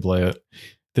think I can play it.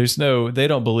 They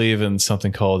don't believe in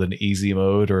something called an easy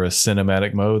mode or a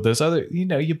cinematic mode. Those other,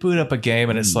 you boot up a game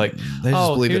and it's like, They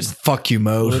just believe in here's fuck you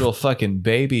mode. little fucking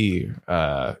baby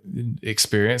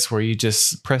experience where you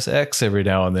just press X every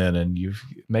now and then and you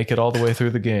make it all the way through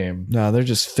the game. No, they're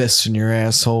just fisting your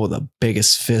asshole with the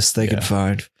biggest fist they can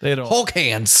find. They don't. Hulk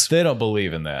hands. They don't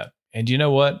believe in that. And you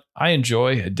know what? I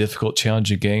enjoy a difficult,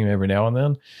 challenging game every now and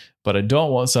then, but I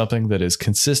don't want something that is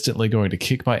consistently going to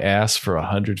kick my ass for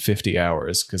 150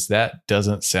 hours because that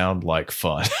doesn't sound like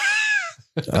fun.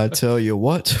 I tell you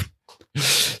what.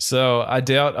 So I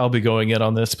doubt I'll be going in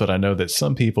on this, but I know that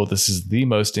some people, this is the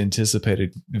most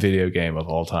anticipated video game of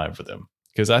all time for them.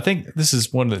 Because I think this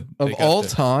is one that Of all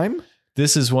time?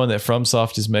 This is one that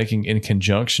FromSoft is making in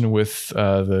conjunction with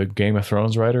the Game of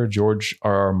Thrones writer, George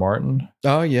R.R. Martin,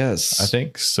 Oh, yes. I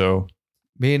think. So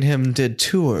Me and him did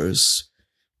tours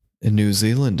in New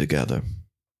Zealand together.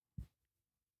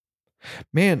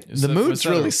 Man, Is the that- mood's was that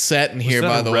really a- set in here, that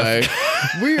by a the way.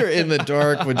 ref- We are in the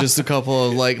dark with just a couple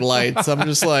of like lights. I'm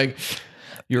just like,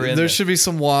 there should be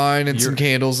some wine and some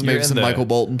candles and you're maybe in some the- Michael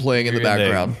Bolton playing in the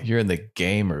background. You're in the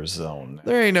gamer zone.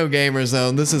 There ain't no gamer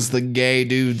zone. This is the gay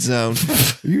dude zone.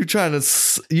 You trying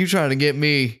to get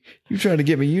me? You trying to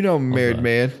get me? You know I'm a married on.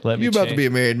 man. Let me You about to change- be a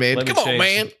married man? Let me Come on, change-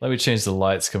 man. Let me change the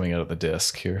lights coming out of the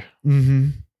disc here Mm-hmm.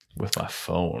 with my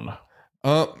phone.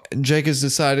 Jake has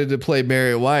decided to play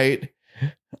Barry White,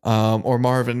 or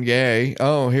Marvin Gaye.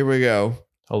 Oh, here we go.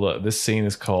 Hold up. This scene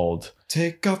is called.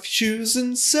 Take off your shoes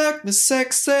and suck me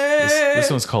sexy.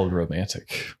 This one's called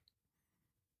Romantic.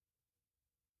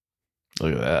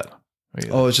 Look at that. Look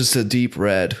at Oh, it's just a deep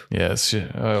red. that. Yes.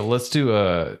 Let's do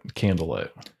a Candlelight.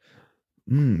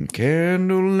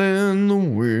 Candle in the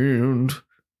wind.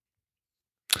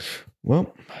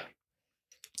 Well,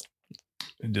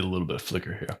 I did a little bit of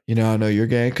flicker here. you know I know you're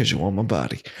gay because you want my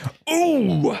body.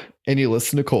 Ooh, and you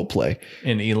listen to Coldplay.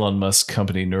 And Elon Musk's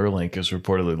company Neuralink is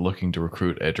reportedly looking to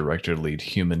recruit a director to lead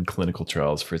human clinical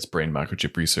trials for its brain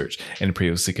microchip research and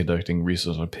previously conducting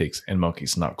research on pigs and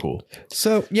monkeys. Not cool.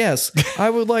 So yes, I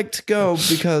would like to go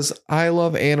because I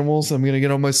love animals. I'm gonna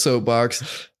get on my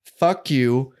soapbox. Fuck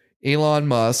you, Elon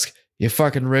Musk, you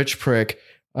fucking rich prick.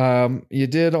 You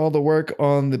did all the work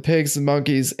on the pigs and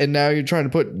monkeys, and now you're trying to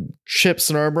put chips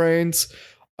in our brains.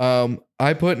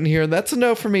 I put in here, that's a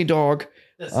no for me, dog.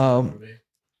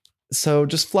 So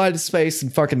just fly to space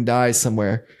and fucking die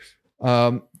somewhere.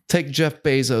 Take Jeff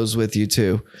Bezos with you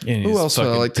too. And Who his else would I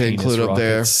fucking like to penis include up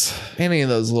there? rockets. Any of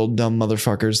those little dumb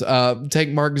motherfuckers. Take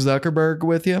Mark Zuckerberg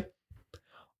with you.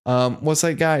 What's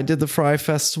that guy who did the Fry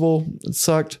Festival? It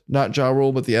sucked. Not Ja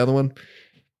Rule, but the other one.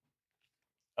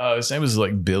 His name was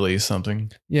like Billy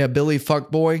something. Yeah, Billy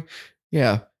Fuckboy.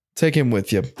 Yeah, take him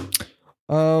with you.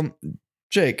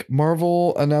 Jake,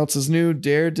 Marvel announces new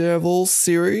Daredevil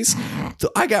series. So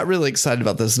I got really excited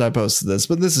about this and I posted this,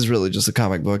 but this is really just a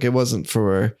comic book. It wasn't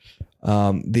for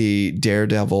the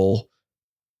Daredevil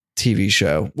TV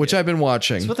show, which I've been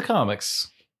watching. It's with the comics.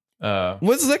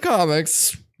 What's the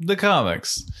comics? The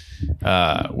comics,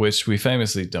 which we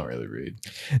famously don't really read.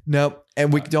 Nope.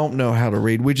 And we don't know how to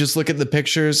read. We just look at the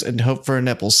pictures and hope for a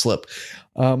nipple slip.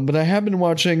 But I have been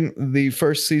watching the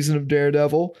first season of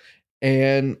Daredevil,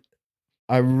 and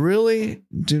I really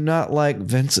do not like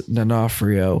Vincent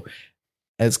D'Onofrio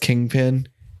as Kingpin.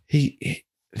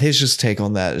 His just take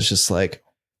on that is just like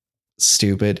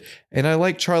stupid. And I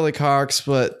like Charlie Cox,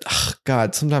 but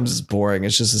God, sometimes it's boring.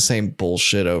 It's just the same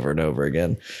bullshit over and over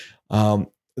again.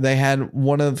 They had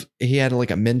he had like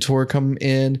a mentor come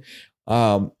in,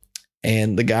 and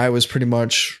the guy was pretty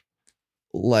much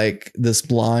like this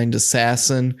blind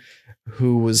assassin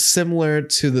who was similar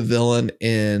to the villain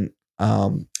in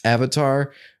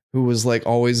Avatar, who was like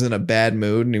always in a bad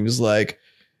mood. And he was like,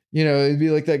 it'd be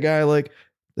like that guy, like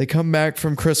they come back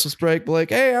from Christmas break, like,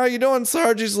 hey, how you doing,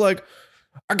 Sarge? He's like,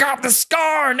 I got the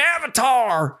scar in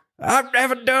Avatar. I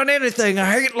haven't done anything.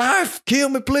 I hate life. Kill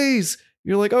me, please.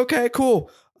 You're like, okay, cool.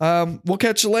 We'll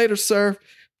catch you later, sir.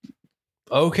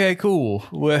 Okay, cool.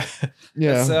 Well,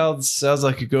 Yeah. that sounds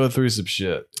like you're going through some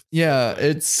shit. Yeah,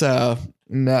 it's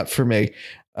not for me.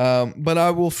 But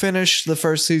I will finish the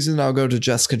first season. I'll go to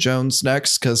Jessica Jones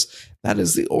next because that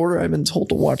is the order I've been told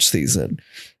to watch these in.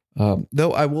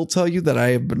 Though I will tell you that I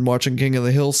have been watching King of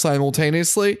the Hill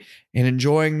simultaneously and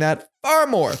enjoying that far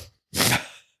more.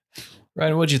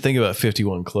 Ryan, what'd you think about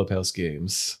 51 Clubhouse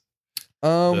games?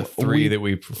 The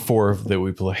four that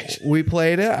we played. We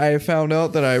played it. I found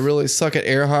out that I really suck at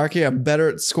air hockey. I'm better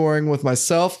at scoring with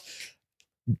myself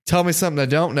Tell me something I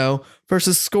don't know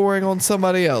versus scoring on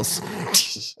somebody else.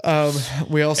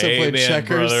 We also played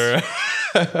checkers.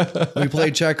 Brother. We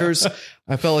played checkers.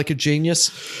 I felt like a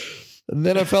genius. And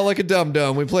then I felt like a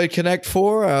dum-dum. We played Connect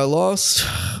 4. I lost.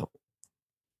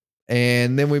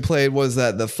 And then we played,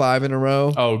 the 5 in a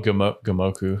row? Oh,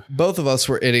 Gamoku. Both of us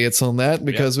were idiots on that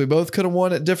because we both could have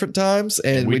won at different times,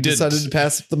 and we decided to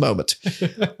pass at the moment.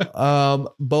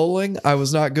 Bowling, I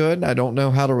was not good. I don't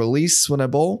know how to release when I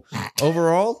bowl.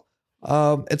 Overall,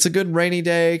 it's a good rainy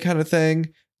day kind of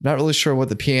thing. Not really sure what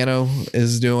the piano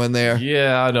is doing there.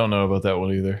 Yeah, I don't know about that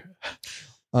one either.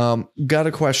 Got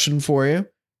a question for you.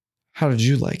 How did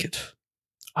you like it?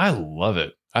 I love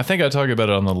it. I think I talked about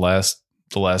it on the last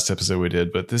episode we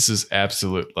did, but this is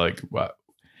absolute, like, wow.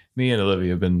 Me and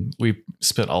Olivia we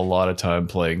spent a lot of time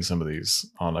playing some of these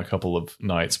on a couple of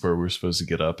nights where we're supposed to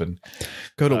get up and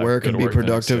go to work and be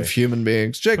productive human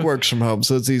beings. Jake works from home,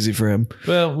 so it's easy for him.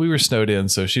 Well, we were snowed in,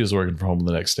 so she was working from home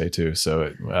the next day too.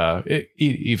 So it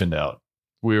evened out.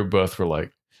 We were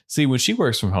like, see, when she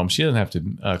works from home, she doesn't have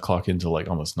to clock in till like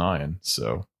almost 9.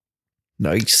 So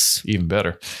nice, even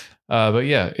better. But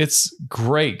yeah, it's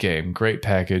great game, great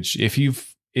package. If you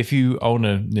own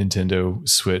a Nintendo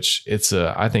Switch,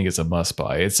 I think it's a must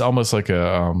buy. It's almost like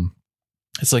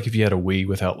it's like if you had a Wii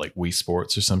without like Wii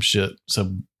Sports or some shit.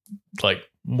 Some like,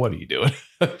 what are you doing?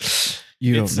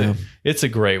 You don't know. It's a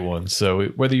great one. So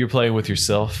whether you're playing with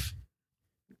yourself,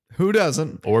 who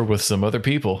doesn't, or with some other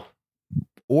people,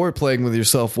 or playing with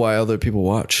yourself while other people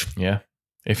watch. Yeah.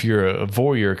 If you're a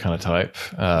voyeur kind of type,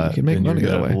 you can make then money you're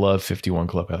that gonna way. love 51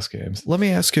 Clubhouse games. Let me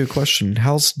ask you a question.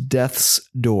 How's Death's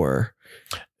Door?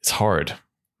 It's hard.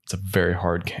 It's a very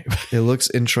hard game. It looks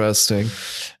interesting.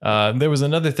 There was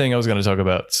another thing I was going to talk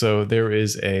about. So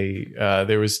there's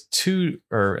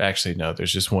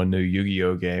just one new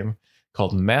Yu-Gi-Oh game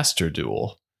called Master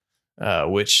Duel,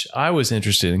 which I was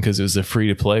interested in because it was a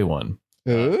free-to-play one.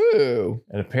 Ooh.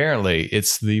 And apparently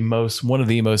it's one of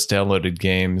the most downloaded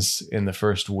games in the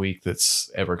first week that's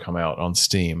ever come out on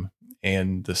Steam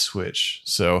and the Switch.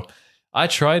 So I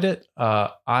tried it.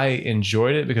 I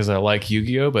enjoyed it because I like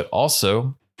Yu-Gi-Oh, but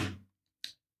also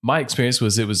my experience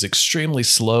was it was extremely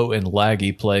slow and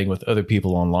laggy playing with other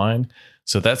people online.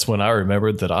 So that's when I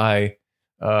remembered that I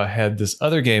had this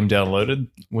other game downloaded,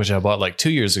 which I bought like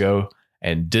 2 years ago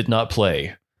and did not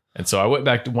play. And so I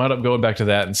wound up going back to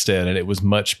that instead, and it was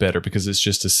much better because it's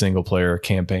just a single player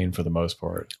campaign for the most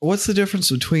part. What's the difference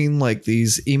between like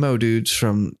these emo dudes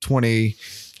from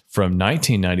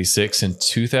 1996 and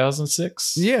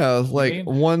 2006? Yeah, like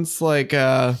one's like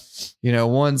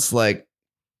one's like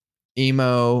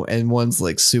emo and one's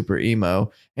like super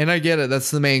emo. And I get it,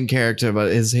 that's the main character,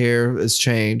 but his hair is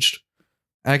changed.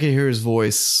 I can hear his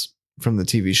voice from the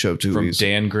TV show too. From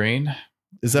Dan Green.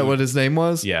 Is that what his name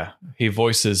was? Yeah. He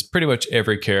voices pretty much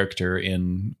every character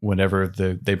in whenever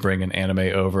they bring an anime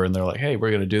over and they're like, hey, we're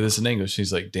going to do this in English.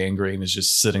 He's like, Dan Green is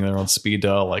just sitting there on speed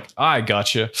dial like, I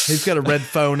gotcha. He's got a red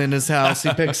phone in his house.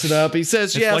 He picks it up. He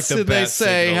says, yes, like the and they bat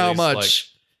say signal. how He's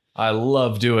much. Like, I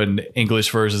love doing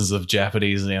English versions of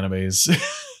Japanese animes.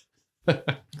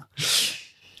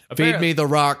 Feed me the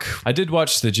rock. I did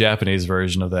watch the Japanese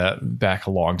version of that back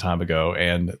a long time ago,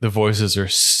 and the voices are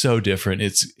so different.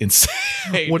 It's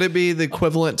insane. Would it be the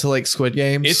equivalent to like Squid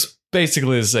Games? It's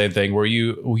basically the same thing where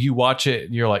you watch it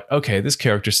and you're like, okay, this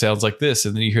character sounds like this,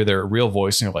 and then you hear their real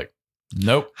voice and you're like,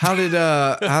 nope. How did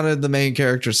the main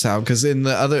character sound? Because in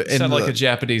the other, sound like a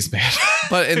Japanese man,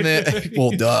 but in the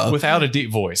well, duh, without a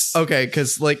deep voice. Okay,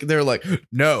 because like they're like,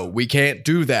 no, we can't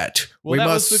do that. Well, we that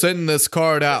must was the- send this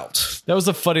card out. That was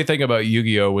the funny thing about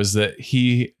Yu-Gi-Oh was that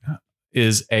he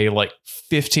is a like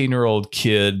 15-year-old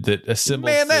kid that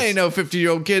assembles. Man, that ain't no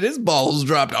 50-year-old kid. His balls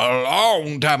dropped a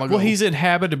long time ago. Well, he's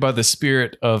inhabited by the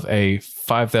spirit of a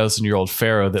 5,000-year-old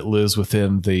pharaoh that lives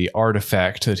within the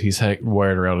artifact that he's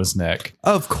wearing around his neck.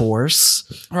 Of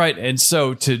course. Right. And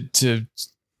so to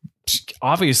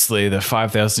obviously the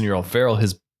 5,000-year-old pharaoh,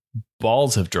 his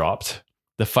balls have dropped.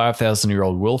 The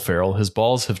 5,000-year-old Will Ferrell, his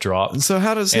balls have dropped. So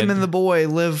how does him and the boy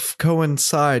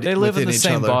coincide? They live in the within each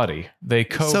same other? body.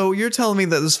 So you're telling me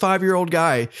that this 5-year-old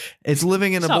guy is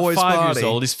living in He's a not boy's 5 body? years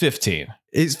old. He's 15.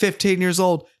 He's 15 years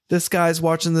old. This guy's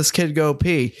watching this kid go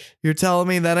pee. You're telling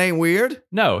me that ain't weird?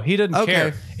 No, he doesn't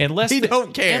Okay. care.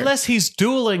 Don't care. Unless he's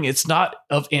dueling, it's not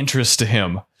of interest to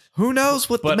him. Who knows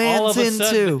what the But all man's of a into?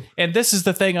 sudden, and this is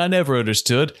the thing I never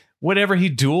understood. Whenever he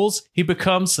duels,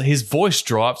 his voice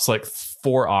drops like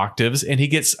 4 octaves and he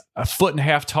gets a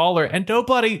 1.5 feet taller and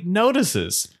nobody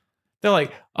notices. They're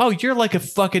like, oh, you're like a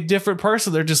fucking different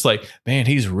person. They're just like, man,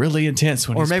 he's really intense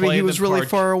when Or he's maybe he playing was the really card."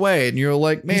 far away, and you're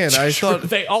like, man, I thought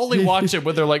they only watch it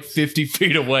when they're like 50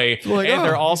 feet away, Like, and oh,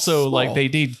 they're he's also like small.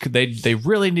 they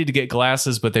really need to get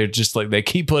glasses, but they're just like they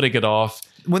keep putting it off.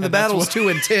 when the And that's battle's what- too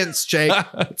intense, Jake.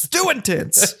 It's too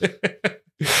intense.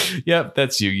 Yep,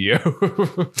 that's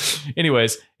Yu-Gi-Oh.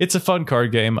 Anyways, it's a fun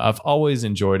card game. I've always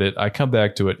enjoyed it. I come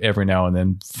back to it every now and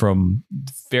then from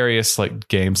various like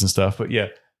games and stuff. But yeah,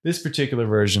 this particular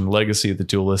version, Legacy of the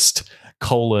Duelist: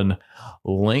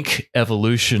 Link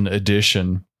Evolution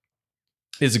Edition,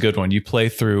 is a good one. You play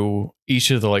through each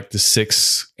of the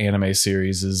 6 anime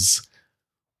series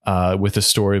with a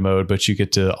story mode, but you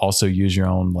get to also use your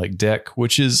own deck,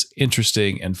 which is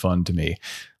interesting and fun to me.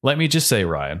 Let me just say,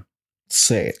 Ryan,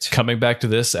 Say it. coming back to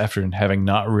this after having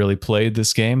not really played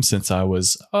this game since I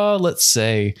was, let's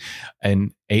say,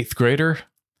 an 8th grader,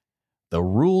 the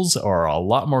rules are a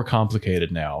lot more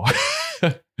complicated now.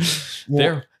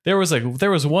 There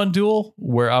was one duel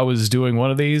where I was doing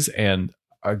one of these and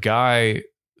a guy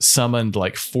summoned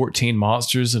 14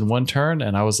 monsters in one turn,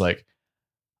 and I was like,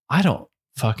 I don't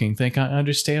fucking think I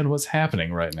understand what's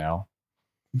happening right now.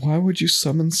 Why would you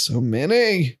summon so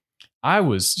many? I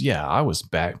was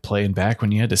playing back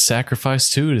when you had to sacrifice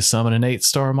 2 to summon an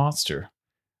 8-star monster.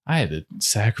 I had to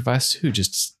sacrifice 2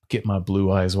 just to get my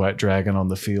Blue Eyes White Dragon on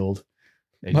the field.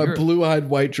 And My you're- blue-eyed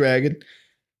white dragon.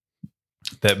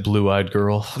 that blue-eyed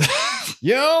girl.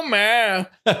 Yo, man.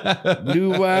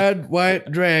 Blue-eyed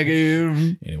white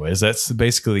dragon. Anyways, that's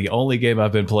basically the only game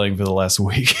I've been playing for the last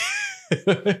week.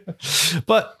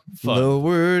 But fun.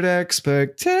 Lowered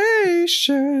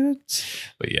expectations.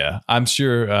 But yeah, I'm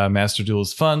sure Master Duel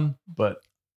is fun, but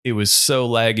it was so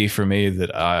laggy for me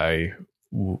that I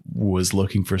was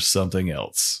looking for something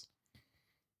else.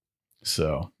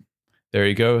 So there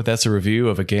you go. That's a review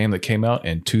of a game that came out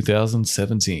in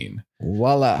 2017.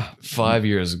 Voila. 5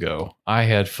 years ago. I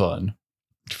had fun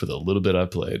for the little bit I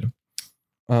played.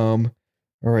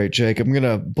 All right, Jake, I'm going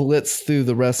to blitz through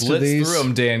the rest of Blitz these. through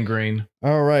them, Dan Green.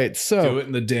 All right, Do so it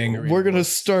in the Dan Green. we're going to blitz.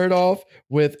 start off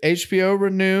with HBO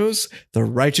renews The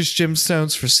Righteous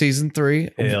Gemstones for season 3.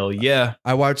 Hell yeah.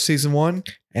 I watched season 1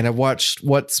 and I watched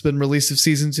what's been released of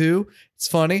season 2. It's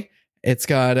funny. It's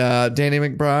got Danny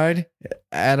McBride,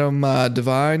 Adam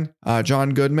Devine,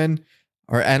 John Goodman,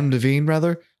 or Adam Devine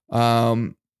rather.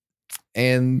 And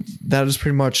that is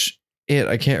pretty much it.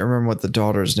 I can't remember what the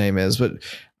daughter's name is, but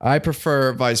I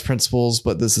prefer Vice Principals,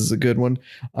 but this is a good one.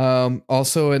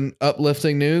 Also in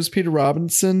uplifting news, Peter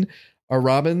Robbins,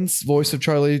 voice of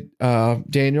Charlie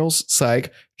Daniels,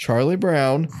 psych, Charlie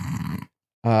Brown,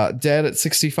 dead at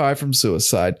 65 from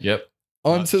suicide. Yep.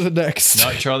 On to the next.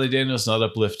 Not Charlie Daniels, not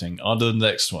uplifting. On to the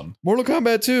next one. Mortal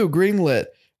Kombat 2, greenlit.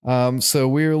 So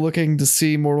we're looking to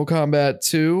see Mortal Kombat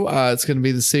 2. It's going to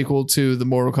be the sequel to the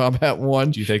Mortal Kombat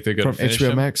 1 Do you think they're going from to finish HBO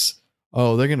him? Max.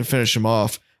 Oh, they're going to finish him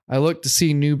off. I look to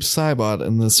see Noob Saibot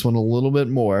in this one a little bit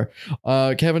more.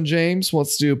 Kevin James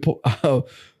wants to do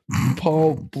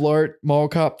Paul Blart Mall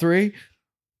Cop 3.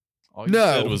 All you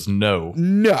No. said was no.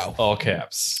 No. All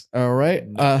caps. All right.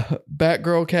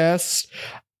 Batgirl cast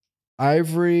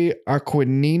Ivory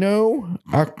Aquino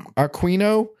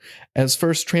as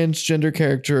first transgender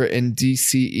character in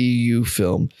DCEU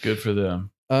film. Good for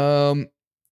them.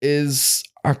 Is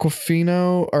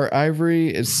Aquafino or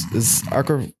Ivory is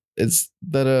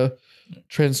that a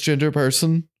transgender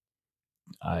person?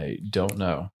 I don't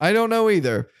know. I don't know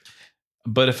either.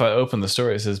 But if I open the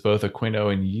story, it says both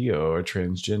Aquino and Yeo are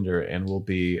transgender and will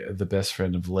be the best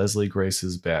friend of Leslie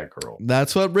Grace's Batgirl.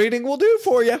 That's what reading will do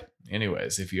for you.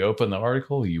 Anyways, if you open the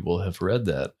article, you will have read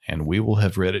that, and we will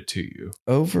have read it to you.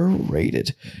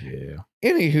 Overrated. Yeah.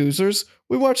 Any Hoosers,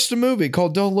 we watched a movie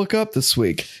called Don't Look Up this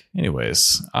week.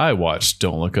 Anyways, I watched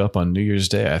Don't Look Up on New Year's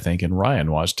Day, I think, and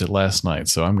Ryan watched it last night,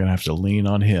 so I'm going to have to lean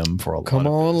on him for a lot Come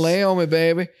of on, this. lay on me,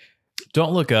 baby.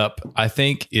 Don't Look Up, I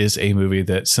think, is a movie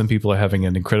that some people are having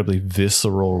an incredibly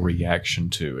visceral reaction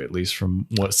to, at least from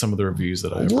what some of the reviews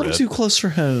that A I've little read. too close for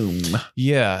home.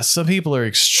 Yeah, some people are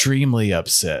extremely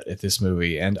upset at this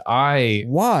movie, and I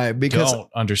Why? Because don't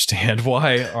understand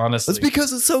why, honestly. it's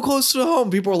because it's so close to home.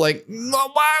 People are like, "No,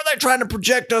 why are they trying to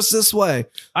project us this way?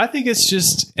 I think it's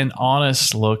just an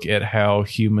honest look at how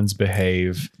humans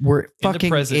behave We're the fucking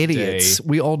present idiots. day,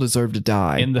 We all deserve to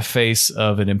die." in the face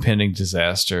of an impending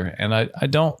disaster. And I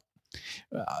don't.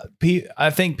 I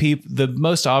think the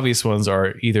most obvious ones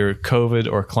are either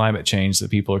COVID or climate change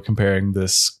that people are comparing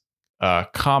this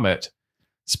comet,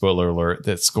 spoiler alert,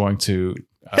 that's going to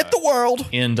Hit the world.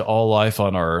 end all life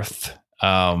on Earth.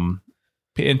 And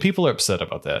people are upset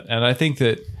about that. And I think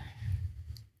that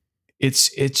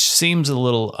it seems a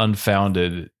little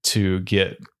unfounded to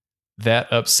get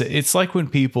that upset. It's like when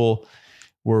people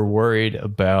were worried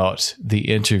about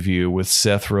the interview with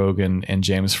Seth Rogen and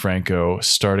James Franco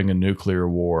starting a nuclear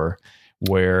war,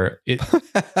 where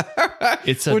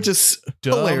it's a which is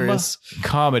dumb hilarious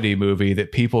comedy movie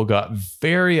that people got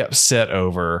very upset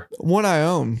over. one I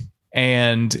own.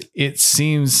 And it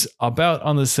seems about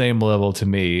on the same level to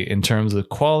me in terms of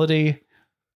quality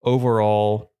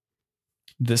overall.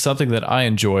 There's something that I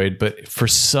enjoyed, but for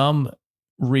some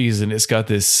reason, it's got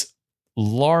this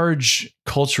large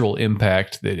cultural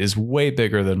impact that is way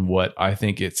bigger than what I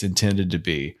think it's intended to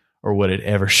be or what it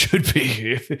ever should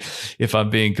be, if I'm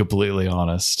being completely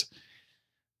honest.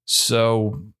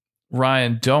 So,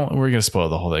 Ryan, we're going to spoil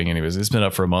the whole thing anyways. It's been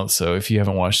up for a month, so if you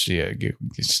haven't watched it yet,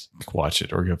 just watch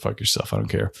it or go fuck yourself. I don't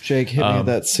care. Jake, hit me with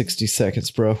that 60 seconds,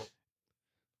 bro.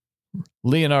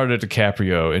 Leonardo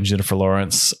DiCaprio and Jennifer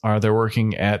Lawrence they're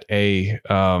working at a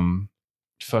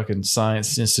fucking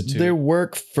science institute. They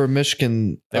work for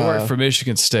Michigan. They work for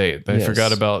Michigan State. They yes.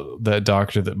 forgot about that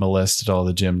doctor that molested all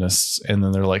the gymnasts. And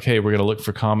then they're like, hey, we're going to look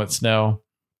for comets now.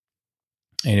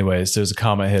 Anyways, there's a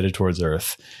comet headed towards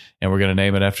Earth. And we're going to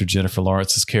name it after Jennifer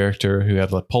Lawrence's character, who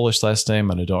had a Polish last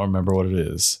name, and I don't remember what it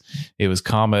is. It was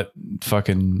Comet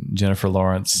fucking Jennifer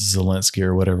Lawrence Zelensky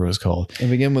or whatever it was called.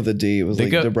 And begin with a D. It was like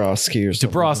Dabrowski or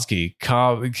something.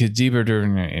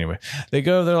 Anyway,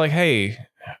 they're like, hey,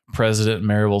 President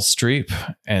Meryl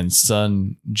Streep and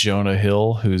son Jonah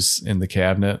Hill, who's in the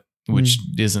cabinet, which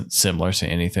isn't similar to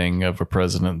anything of a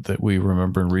president that we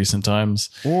remember in recent times.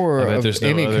 Or of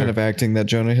any kind of acting that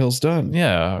Jonah Hill's done.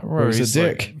 Yeah. Or he's a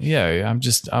dick. Like, yeah,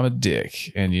 I'm a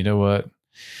dick. And you know what?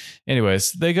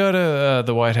 Anyways, they go to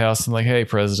the White House and like, hey,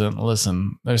 President,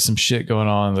 listen, there's some shit going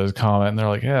on. There's a comment. And they're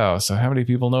like, yeah, so how many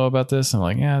people know about this? And I'm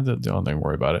like, yeah, don't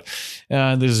worry about it.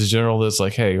 And there's a general that's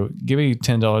like, hey, give me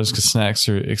 $10 because snacks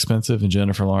are expensive. And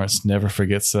Jennifer Lawrence never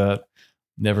forgets that.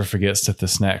 Never forgets that the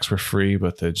snacks were free,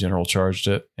 but the general charged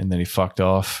it. And then he fucked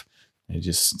off. He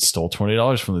just stole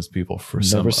 $20 from these people for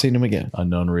never seen him again.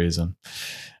 Unknown reason.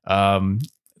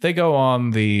 They go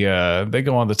on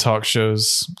the talk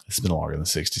shows. It's been longer than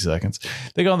 60 seconds.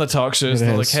 They go on the talk shows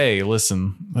and they're like, hey,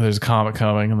 listen, there's a comet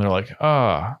coming. And they're like,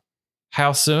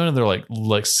 how soon? And they're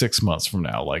like 6 months from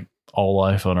now, like all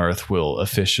life on Earth will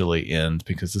officially end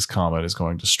because this comet is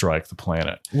going to strike the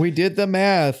planet. We did the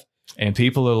math. And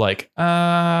people are like,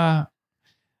 are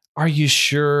you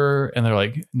sure? And they're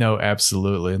like, no,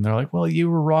 absolutely. And they're like, well, you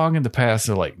were wrong in the past.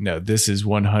 They're like, no, this is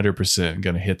 100%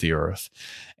 going to hit the Earth.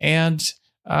 And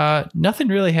nothing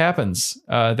really happens.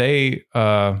 They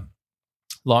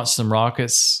launch some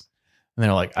rockets. And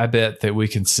they're like, I bet that we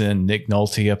can send Nick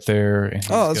Nolte up there. And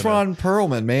that's Ron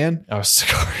Perlman, man. Oh,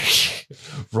 sorry.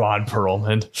 Ron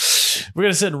Perlman. We're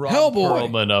going to send Ron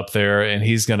Perlman up there and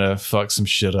he's going to fuck some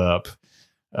shit up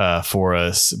for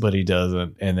us, but he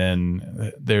doesn't. And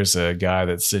then there's a guy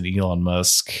that's an Elon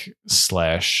Musk /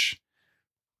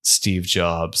 Steve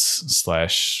Jobs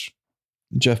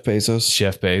 / Jeff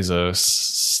Bezos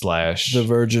 / the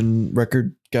Virgin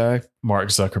record guy, Mark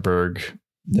Zuckerberg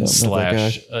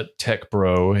 / tech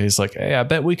bro. He's like, hey, I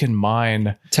bet we can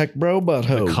mine tech bro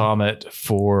butthole the comet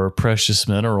for precious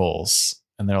minerals.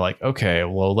 And they're like, okay,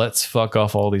 well, let's fuck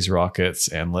off all these rockets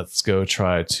and let's go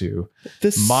try to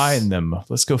mine them.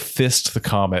 Let's go fist the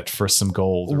comet for some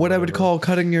gold. What I would call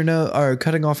cutting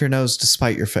off your nose to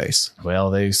spite your face.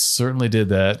 Well, they certainly did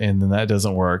that, and then that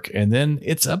doesn't work. And then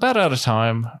it's about out of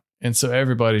time. And so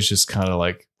everybody's just kind of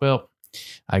like, well,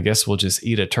 I guess we'll just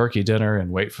eat a turkey dinner and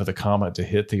wait for the comet to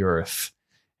hit the Earth.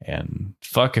 And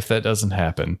fuck if that doesn't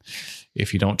happen.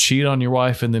 If you don't cheat on your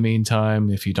wife in the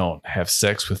meantime, if you don't have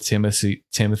sex with Timothy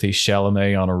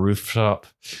Chalamet on a rooftop.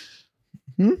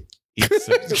 What?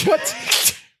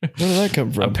 Where did that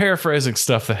come from? I'm paraphrasing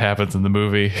stuff that happens in the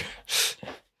movie.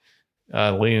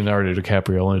 Leonardo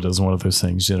DiCaprio only does one of those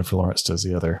things. Jennifer Lawrence does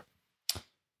the other.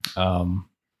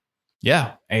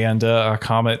 Yeah. And a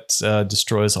comet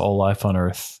destroys all life on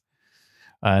Earth.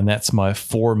 And that's my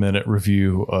 4-minute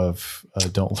review of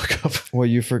Don't Look Up. Well,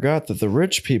 you forgot that the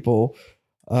rich people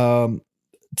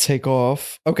take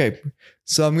off. Okay,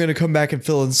 so I'm going to come back and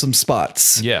fill in some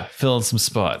spots. Yeah, fill in some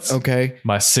spots. Okay.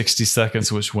 My 60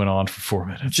 seconds, which went on for 4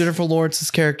 minutes. Jennifer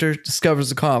Lawrence's character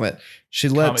discovers a comet. She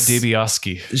lets... Comet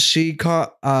Debioski. She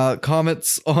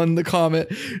comments on the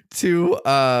comet to...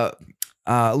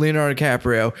 Leonardo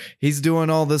DiCaprio. He's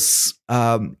doing all this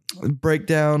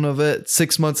breakdown of it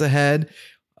 6 months ahead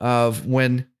of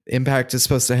when impact is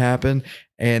supposed to happen,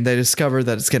 and they discover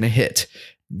that it's going to hit.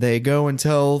 They go and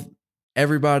tell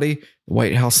everybody. The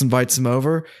White House invites them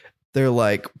over. They're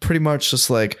like, pretty much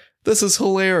just like, this is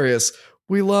hilarious.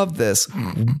 we love this,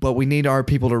 but we need our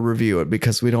people to review it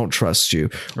because we don't trust you,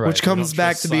 Right, which we comes don't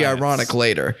back trust to be science. ironic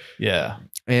later. Yeah.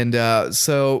 And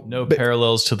so No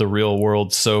parallels to the real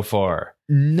world so far.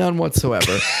 none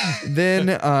whatsoever. Then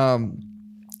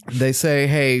they say,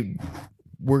 hey,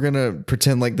 we're going to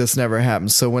pretend like this never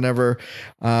happened. So whenever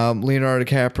Leonardo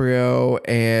DiCaprio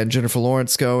and Jennifer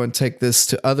Lawrence go and take this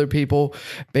to other people,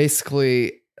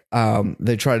 basically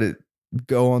they try to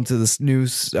go onto this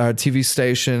news TV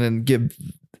station and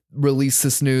release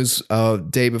this news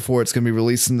day before it's going to be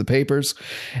released in the papers.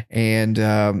 And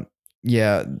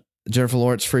Jennifer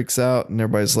Lawrence freaks out and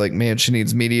everybody's like, man, she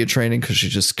needs media training because she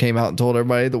just came out and told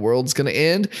everybody the world's going to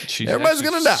end. Everybody's actually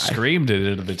going to die. Screamed it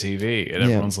into the TV, and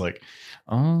everyone's like,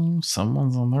 "Oh,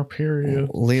 someone's on their period."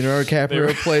 Leonardo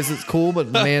DiCaprio plays it cool,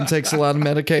 but the man takes a lot of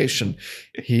medication.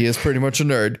 He is pretty much a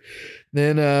nerd.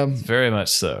 Then, Very much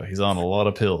so. He's on a lot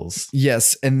of pills.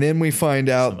 yes, and then we find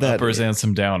out Some that uppers and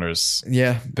some downers.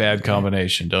 yeah, Bad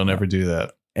combination. Don't ever do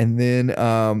that. and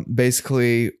then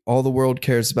basically all the world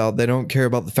cares about, they don't care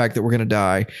about the fact that we're gonna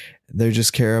die. They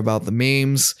just care about the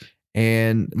memes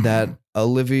and that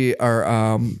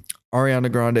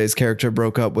Ariana Grande's character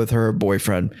broke up with her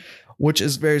boyfriend, which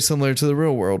is very similar to the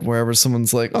real world. Wherever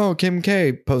someone's like, "Oh, Kim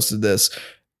K posted this,"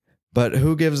 but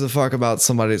who gives a fuck about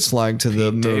somebody that's flying to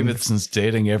the moon? Davidson's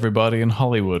dating everybody in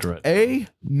Hollywood right now.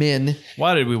 Amen.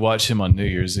 Why did we watch him on New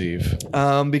Year's Eve?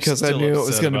 Because I Still knew it was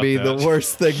upset going to about be that. the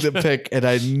worst thing to pick, and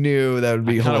I knew that would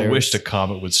be I kind of hilarious. wished a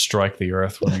comet would strike the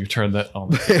Earth when you turned that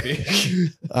on the TV.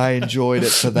 I enjoyed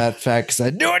it for that fact because I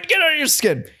knew it'd get on your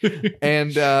skin.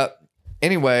 And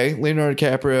anyway, Leonardo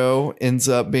DiCaprio ends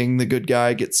up being the good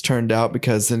guy, gets turned out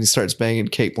because then he starts banging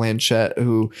Kate Blanchett,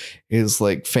 who is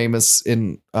like famous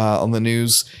on the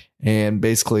news, and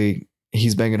basically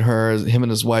he's banging her. Him and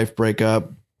his wife break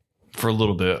up. For a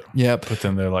little bit. Yep. But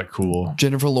then they're like, cool.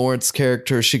 Jennifer Lawrence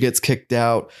character, she gets kicked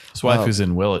out. His wife is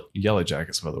in Yellow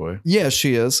Jackets, by the way. Yeah,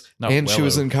 she is. Not and she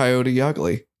was Wello. in Coyote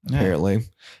Ugly, apparently.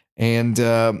 And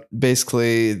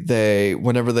basically,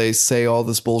 whenever they say all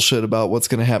this bullshit about what's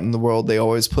going to happen in the world, they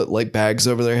always put like bags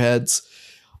over their heads.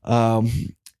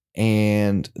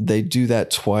 And they do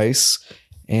that twice.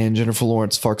 And Jennifer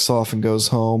Lawrence fucks off and goes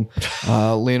home.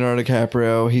 Leonardo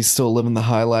DiCaprio, he's still living the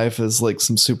high life as like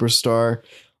some superstar.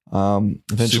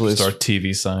 Eventually, Superstar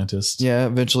TV scientist.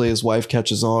 eventually his wife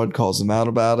catches on, calls him out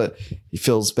about it. He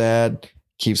feels bad,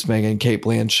 keeps banging Kate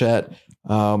Blanchett.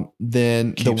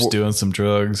 Then Keeps doing some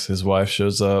drugs. His wife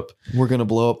shows up. we're going to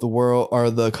blow up the world or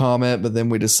the comet, but then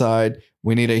we decide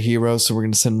we need a hero. So we're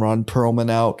going to send Ron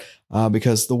Perlman out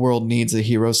because the world needs a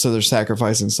hero. So they're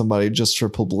sacrificing somebody just for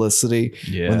publicity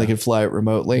when they can fly it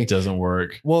remotely. It doesn't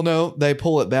work. Well, no, they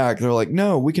pull it back. They're like,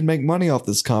 no, we can make money off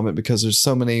this comet because there's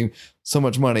so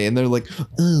much money. And they're like,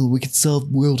 oh, we could solve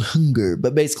world hunger.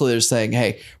 But basically they're saying,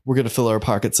 hey, we're going to fill our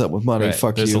pockets up with money. Right.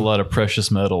 Fuck There's you. a lot of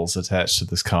precious metals attached to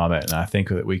this comet, and I think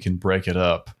that we can break it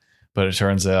up. But it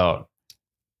turns out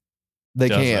They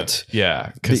doesn't. can't.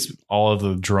 Yeah, because all of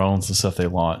the drones and stuff they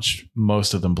launch,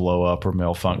 most of them blow up or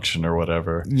malfunction or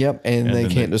whatever. Yep. And they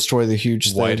then can't destroy the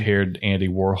huge thing. White-haired Andy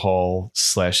Warhol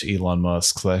 / Elon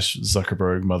Musk /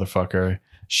 Zuckerberg motherfucker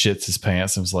shits his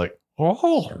pants and was like,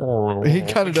 oh. He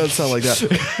kind of does sound like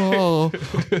that. Oh,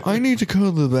 I need to go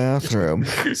to the bathroom.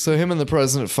 So him and the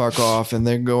president fuck off, and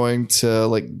they're going to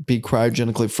like be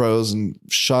cryogenically frozen,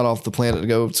 shot off the planet to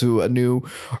go to a new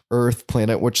Earth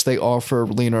planet, which they offer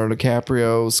Leonardo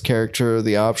DiCaprio's character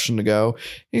the option to go.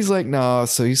 He's like, nah.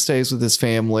 So he stays with his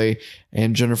family,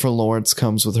 and Jennifer Lawrence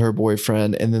comes with her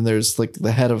boyfriend, and then there's like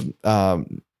the head of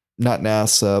not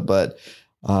NASA, but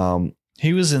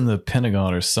He was in the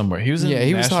Pentagon or somewhere. He was in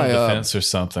he was National high up. Defense or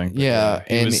something. But Yeah,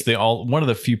 he and was one of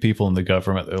the few people in the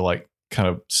government that like kind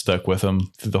of stuck with him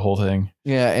through the whole thing.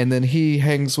 yeah, and then he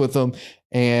hangs with them,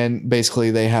 and basically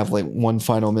they have like one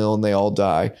final meal, and they all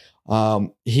die.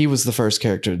 He was the first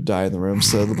character to die in the room,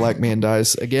 so the black man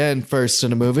dies again first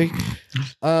in a movie.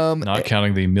 Not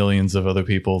counting the millions of other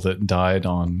people that died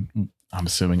on, I'm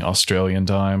assuming, Australian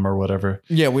time or whatever.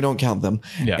 Yeah, we don't count them.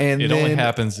 Yeah, And it only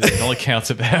counts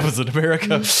if it happens in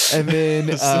America. And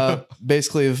then So-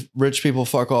 basically, if rich people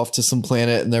fuck off to some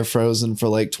planet and they're frozen for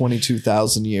like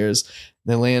 22,000 years.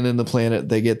 They land in the planet.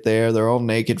 They get there. They're all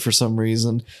naked for some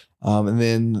reason. And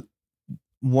then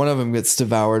one of them gets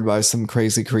devoured by some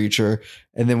crazy creature.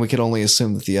 And then we could only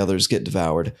assume that the others get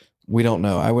devoured. We don't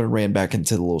know. I would have ran back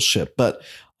into the little ship. But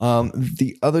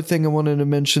the other thing I wanted to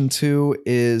mention too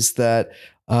is that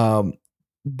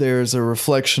there's a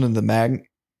reflection in the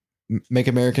Make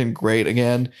America Great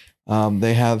Again.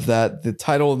 They have that. The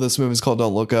title of this movie is called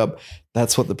Don't Look Up.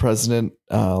 That's what the president,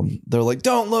 they're like,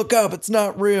 don't look up. It's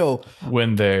not real.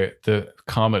 When the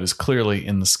comet is clearly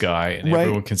in the sky and Right.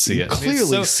 everyone can see You it.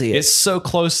 clearly see it. It's so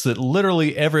close that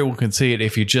literally everyone can see it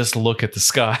if you just look at the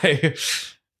sky.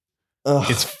 Ugh,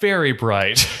 It's very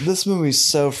bright. this movie's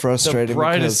so The brightest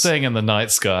brightest thing in the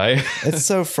night sky. It's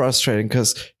so frustrating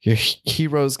because your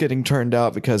hero's getting turned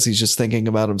out because he's just thinking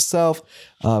about himself,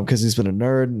 because he's been a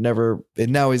nerd,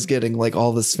 and now he's getting like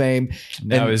all this fame.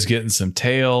 Now And he's getting some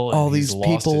tail. And all he's these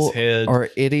lost people his head. are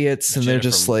idiots, and they're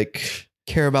just Jennifer- like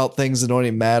care about things that don't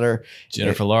even matter.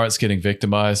 Jennifer Lawrence getting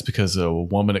victimized because a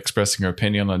woman expressing her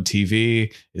opinion on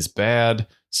TV is bad.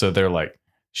 So they're like,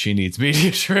 she needs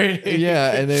media training.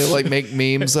 Yeah, and they like make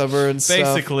memes of her and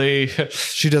stuff. Basically,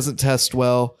 She doesn't test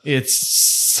well. it's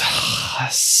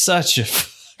such a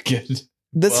fucking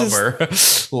This bummer.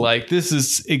 Like, this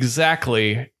is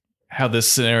exactly how this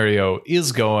scenario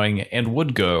is going and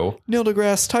would go. Neil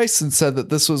deGrasse Tyson said that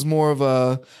this was more of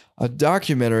a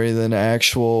documentary than an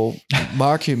actual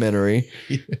mockumentary.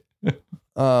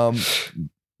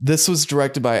 This was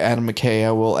directed by Adam McKay.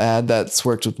 I will add that's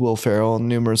worked with Will Ferrell on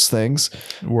numerous things.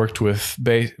 Worked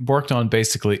on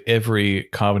basically every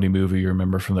comedy movie you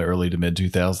remember from the early to mid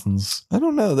 2000s. I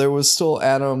don't know. There was still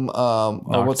Adam.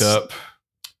 Knocked Up.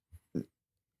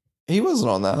 He wasn't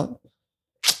on that.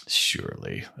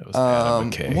 Surely that was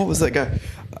Adam McKay. What was that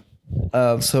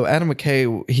guy? So Adam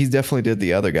McKay, he definitely did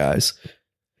The Other Guys.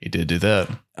 He did do that.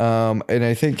 And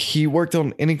I think he worked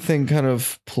on anything kind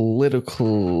of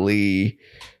politically.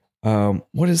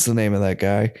 What is the name of that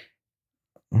guy?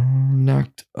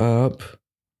 Knocked Up.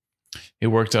 He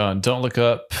worked on Don't Look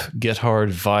Up, Get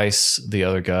Hard, Vice, The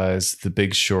Other Guys, The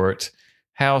Big Short,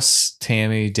 House,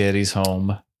 Tammy, Daddy's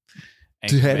Home,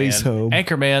 Daddy's Home.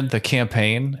 Anchorman, The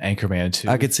Campaign, Anchorman 2,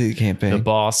 I could see the campaign. The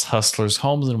Boss, Hustlers,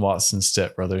 Holmes and Watson,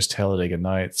 Step Brothers, Talladega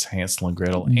Nights, Hansel and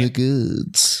Gretel, The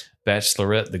Goods.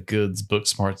 Bachelorette, The Goods,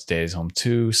 Booksmarts, Daddy's Home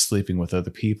 2, Sleeping with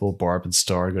Other People, Barb and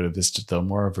Star, Go to Vista Del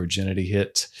Mar, Virginity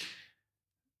Hit,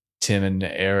 Tim and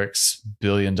Eric's $1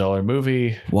 billion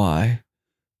movie, Why?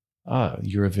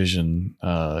 Eurovision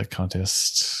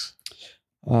contest.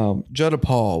 Judd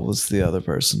Apatow was the other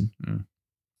person.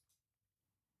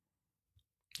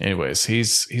 Anyways,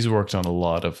 he's worked on a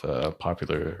lot of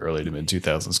popular early to mid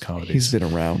 2000s comedies. He's been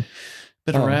around.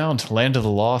 Been around. Land of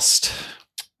the Lost.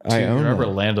 I own remember it.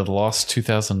 Land of the Lost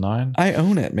 2009? I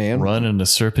own it, man. Run in a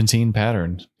serpentine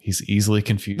pattern. He's easily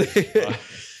confused.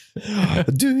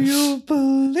 Do you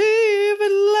believe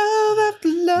in love after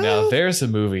love? Now, there's a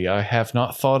movie I have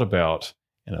not thought about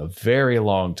in a very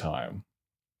long time.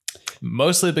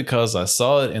 Mostly because I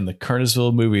saw it in the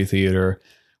Kernersville movie theater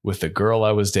with the girl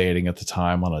I was dating at the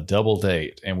time on a double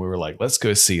date. And we were like, let's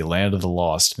go see Land of the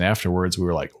Lost. And afterwards, we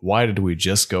were like, why did we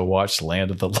just go watch Land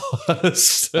of the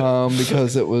Lost?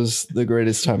 Because it was the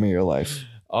greatest time of your life.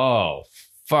 Oh,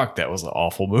 fuck. That was an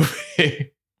awful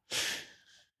movie.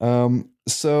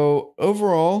 So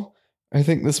overall, I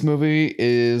think this movie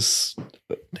is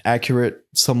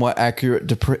somewhat accurate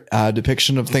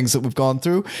depiction of things that we've gone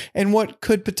through and what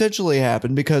could potentially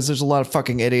happen, because there's a lot of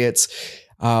fucking idiots.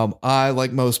 I,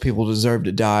 like most people, deserve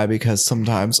to die because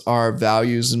sometimes our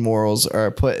values and morals are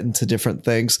put into different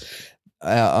things.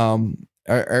 Our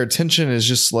attention is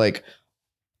just like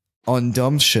on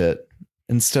dumb shit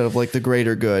instead of like the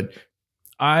greater good.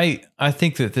 I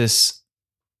think that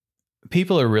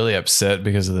people are really upset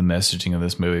because of the messaging of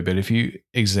this movie, but if you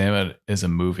examine it as a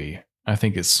movie, I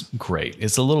think it's great.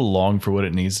 It's a little long for what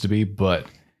it needs to be, but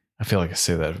I feel like I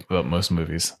say that about most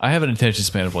movies. I have an attention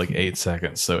span of like 8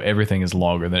 seconds, so everything is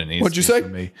longer than it needs What'd to you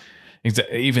be say? for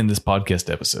me. Even this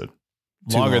podcast episode.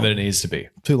 Too Longer long. than it needs to be.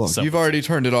 Too long. So- You've already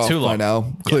turned it off Too by long.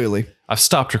 now, clearly. I've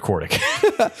stopped recording.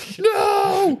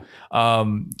 No!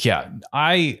 Yeah,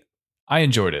 I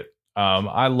enjoyed it.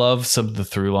 I love some of the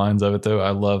through lines of it, though. I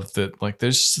love that, like,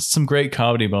 there's some great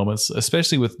comedy moments,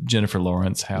 especially with Jennifer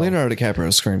Lawrence. How Leonardo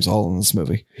DiCaprio screams all in this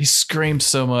movie. he screams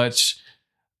so much.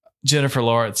 Jennifer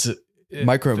Lawrence,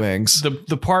 Microbangs.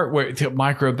 the part where the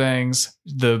micro bangs,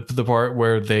 the part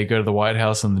where they go to the White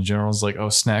House and the general's like, "Oh,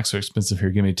 snacks are expensive here.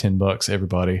 Give me $10,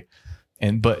 everybody,"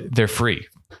 but they're free.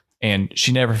 And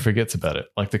she never forgets about it.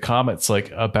 Like, the comet's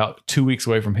like about 2 weeks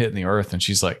away from hitting the Earth, and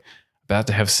she's like about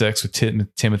to have sex with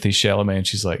Timothy Chalamet, and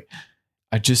she's like,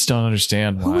 I just don't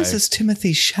understand why. Who is this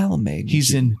Timothy Chalamet?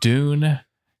 He's in Dune.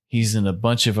 He's in a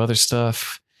bunch of other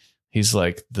stuff. He's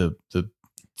like the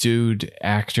dude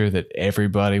actor that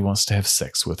everybody wants to have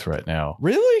sex with right now.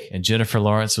 Really? And Jennifer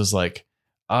Lawrence was like,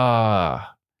 I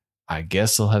I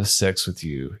guess I'll have sex with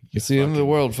you. It's the end of the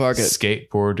world. Fuck it.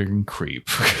 Skateboarding creep.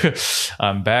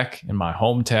 I'm back in my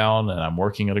hometown and I'm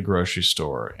working at a grocery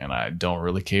store and I don't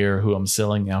really care who I'm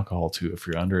selling alcohol to if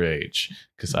you're underage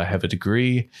because I have a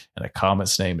degree and a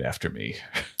comet's named after me.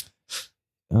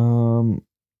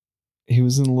 He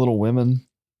was in Little Women.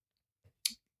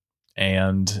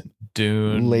 And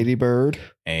Dune. Lady Bird.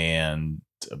 And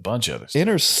a bunch of others.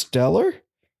 Interstellar?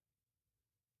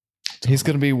 He's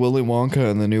going to be Willy Wonka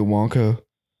in the new Wonka.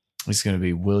 He's going to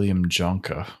be William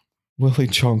Jonka. Willy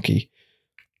Chonky.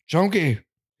 Chonky.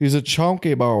 He's a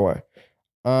chonky boy.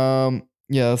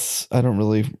 Yes, I don't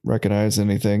really recognize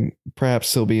anything.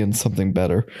 Perhaps he'll be in something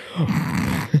better.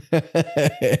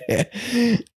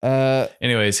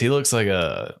 Anyways, he looks like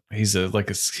he plays a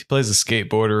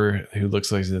skateboarder who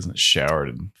looks like he hasn't showered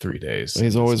in 3 days.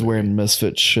 He's always wearing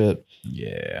misfit shit.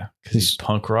 Yeah, because he's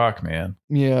punk rock, man.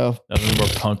 Yeah. Nothing more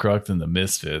punk rock than the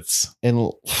Misfits. And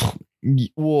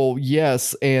well,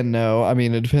 yes and no. I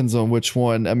mean, it depends on which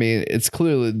one. I mean, it's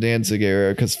clearly the Danzig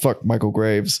era because fuck Michael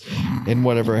Graves and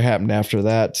whatever happened after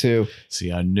that too.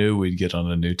 See, I knew we'd get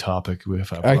on a new topic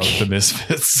if I brought up the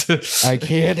Misfits. I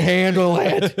can't handle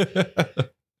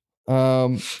it.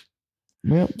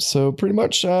 Yeah, so pretty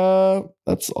much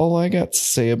that's all I got to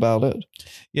say about it.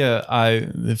 Yeah,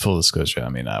 full disclosure, I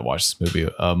mean, I watched this movie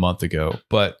a month ago,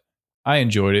 but I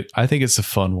enjoyed it. I think it's a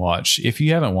fun watch. If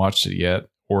you haven't watched it yet,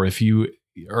 or if you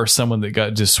are someone that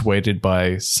got dissuaded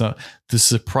by the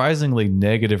surprisingly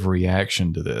negative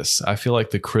reaction to this, I feel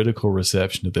like the critical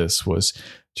reception to this was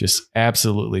just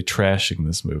absolutely trashing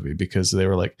this movie because they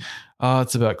were like, oh,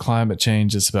 it's about climate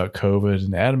change, it's about COVID.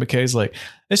 And Adam McKay's like,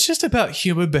 it's just about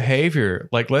human behavior.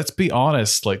 Like, let's be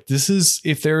honest. Like, this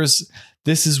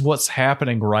is what's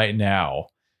happening right now.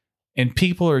 And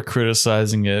people are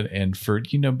criticizing it and for,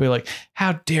 be like,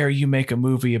 how dare you make a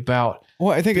movie about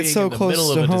well, I think it's so close to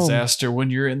home. Middle of a disaster when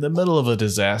you're in the middle of a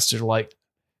disaster. Like,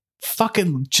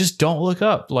 fucking just don't look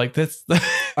up. Like, that's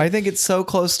I think it's so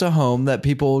close to home that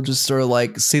people just sort of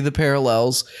like see the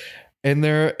parallels and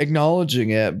they're acknowledging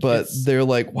it, but they're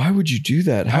like, why would you do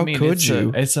that? How could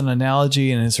you? It's an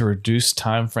analogy and it's a reduced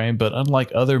time frame, but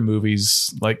unlike other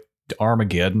movies like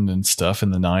Armageddon and stuff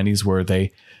in the 90s where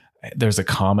there's a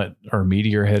comet or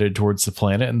meteor headed towards the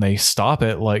planet and they stop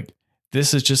it, like,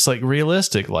 this is just like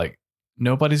realistic. Like,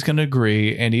 nobody's going to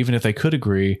agree. And even if they could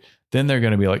agree, then they're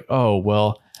going to be like, oh,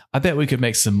 well, I bet we could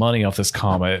make some money off this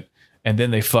comet. And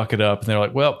then they fuck it up and they're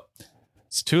like, well,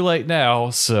 it's too late now.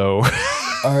 So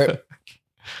all right,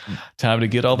 time to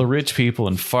get all the rich people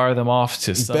and fire them off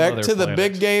to some back other to planet. the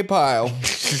big gay pile.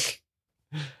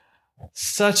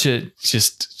 Such a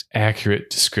just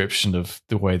accurate description of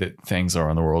the way that things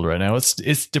are in the world right now.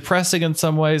 It's depressing in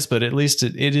some ways, but at least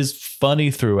it is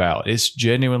funny throughout. It's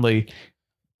genuinely,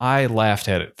 I laughed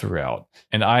at it throughout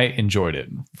and I enjoyed it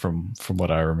from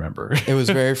what I remember. It was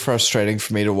very frustrating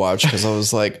for me to watch because I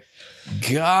was like,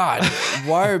 God,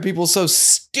 why are people so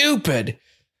stupid?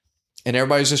 And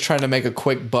everybody's just trying to make a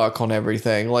quick buck on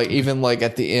everything. Like, even like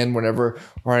at the end, whenever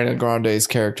Ariana Grande's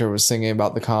character was singing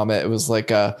about the comet, it was like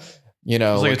it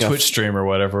was like a Twitch stream or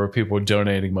whatever, where people were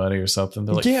donating money or something.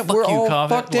 They're like, yeah, fuck we're you, all comet.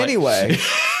 fucked Like, anyway.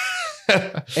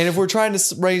 And if we're trying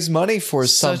to raise money for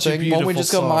Such a something, won't we beautiful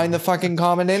just go song. mine the fucking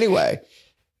comet anyway?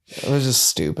 It was just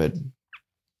stupid.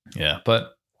 Yeah,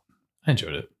 but I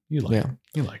enjoyed it. You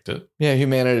liked it. Yeah,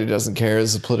 humanity doesn't care.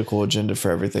 It's a political agenda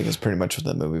for everything is pretty much what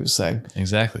that movie was saying.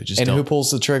 Exactly. Just and don't. who pulls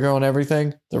the trigger on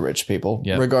everything? The rich people,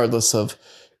 Yep. regardless of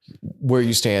where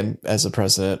you stand as a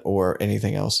president or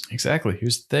anything else. Exactly.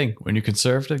 Here's the thing. When you're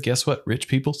conservative, guess what? Rich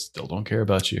people still don't care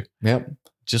about you. Yep.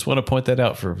 Just want to point that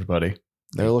out for everybody.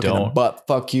 They're looking to butt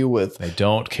fuck you with They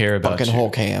don't care about fucking you.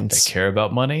 Hulk hands. They care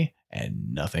about money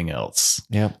and nothing else.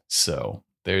 Yep. So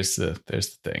there's the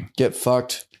thing. Get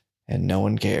fucked and no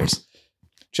one cares.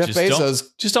 Jeff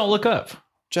Just don't look up.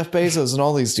 Jeff Bezos and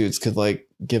all these dudes could like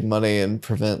give money and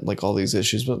prevent like all these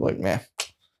issues, but like, man,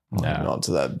 I'm on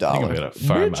to that I think dollar. I'm gonna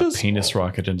fire my penis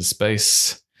rocket into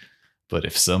space. But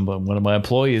if one of my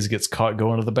employees gets caught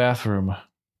going to the bathroom,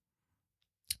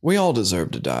 we all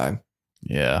deserve to die.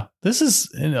 yeah, this is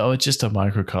it's just a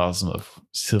microcosm of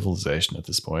civilization at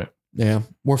this point. Yeah,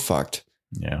 we're fucked.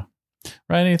 Yeah.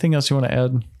 Ryan, anything else you want to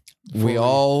add? We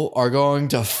all are going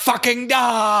to fucking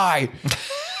die.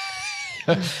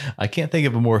 I can't think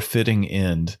of a more fitting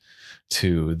end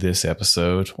to this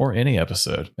episode or any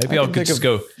episode. Maybe I'll just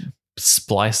go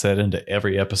splice that into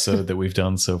every episode that we've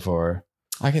done so far.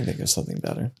 I can think of something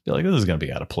better. I feel like this is going to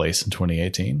be out of place in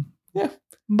 2018. Yeah.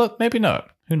 But maybe not.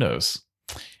 Who knows?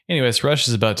 Anyways,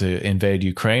 Russia's about to invade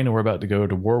Ukraine, and we're about to go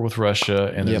to war with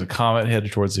Russia. And there's a comet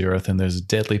headed towards the Earth, and there's a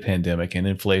deadly pandemic and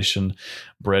inflation.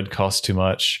 Bread costs too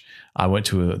much. I went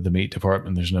to the meat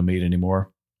department. There's no meat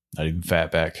anymore. Not even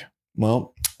Fatback.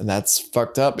 Well, that's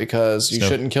fucked up because you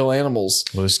shouldn't kill animals.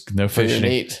 Well, there's no for fish. your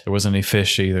meat. There wasn't any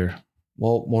fish either.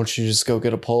 Well, won't you just go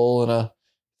get a pole and a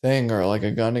thing or like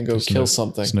a gun and go kill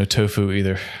something? There's no tofu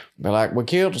either. They're like, we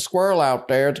killed a squirrel out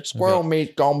there. The squirrel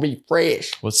meat's gonna be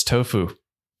fresh. What's tofu?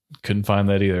 Couldn't find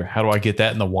that either. How do I get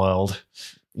that in the wild?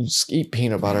 You just eat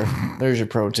peanut butter. There's your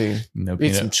protein. No Eat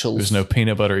peanut. some chilies. There's no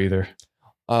peanut butter either.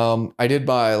 I did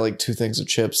buy like 2 things of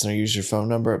chips and I used your phone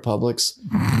number at Publix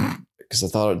because I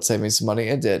thought it would save me some money.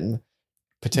 It didn't.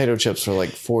 Potato chips were like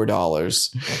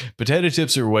 $4. Potato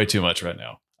chips are way too much right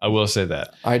now. I will say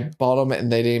that. I bought them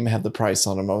and they didn't even have the price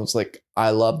on them. I was like, I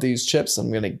love these chips.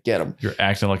 I'm going to get them. You're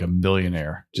acting like a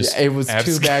millionaire. Just it was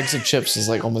 2 bags of chips. It was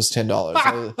like almost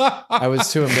 $10. I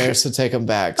was too embarrassed to take them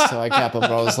back. So I kept them.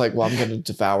 But I was like, well, I'm going to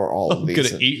devour all of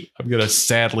these. I'm going to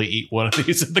sadly eat one of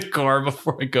these in the car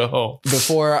before I go home.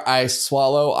 Before I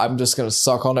swallow, I'm just going to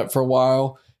suck on it for a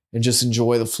while and just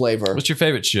enjoy the flavor. What's your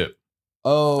favorite chip?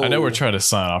 Oh, I know we're trying to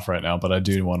sign off right now, but I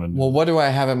do want to know. Well, what do I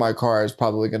have in my car is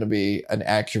probably going to be an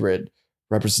accurate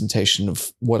representation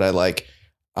of what I like.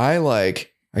 I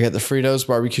got the Fritos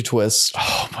barbecue twists.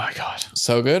 Oh my God.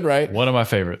 So good, right? One of my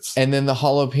favorites. And then the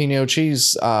jalapeno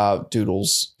cheese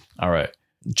doodles. All right.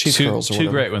 Cheese curls or two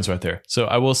whatever. great ones right there. So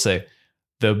I will say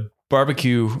the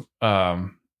barbecue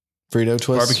Frito twist.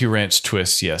 barbecue ranch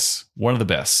twists, yes. One of the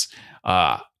best.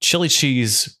 Chili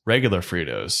cheese regular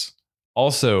Fritos.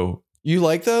 Also You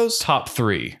like those? top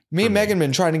 3. Me and Megan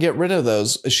been trying to get rid of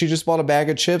those. She just bought a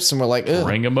bag of chips and we're like, ugh.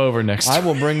 Bring them over next I time.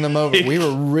 will bring them over. We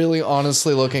were really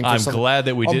honestly looking for I'm something. glad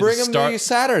that we I'll didn't bring them to you start.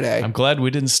 Saturday. I'm glad we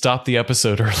didn't stop the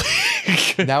episode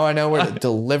early. Now I know where to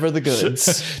deliver the goods.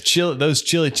 Those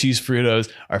chili cheese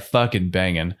Fritos are fucking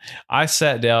banging. I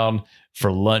sat down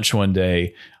for lunch one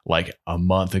day like a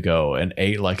month ago and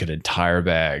ate like an entire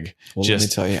bag. Well,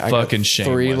 Just let me tell you, fucking I got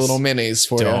shameless. 3 little minis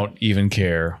for you. Don't even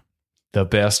care. The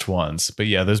best ones. But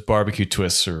yeah, those barbecue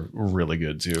twists are really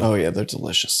good too. Oh yeah, they're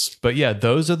delicious. But yeah,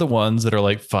 those are the ones that are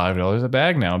like $5 a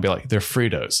bag now. And be like, they're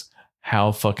Fritos.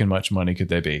 How fucking much money could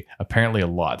they be? Apparently a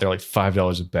lot. They're like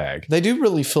 $5 a bag. They do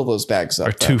really fill those bags up.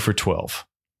 Or 2 for $12.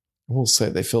 We'll say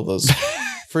they fill those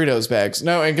Fritos bags.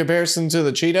 No, in comparison to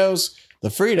the Cheetos, the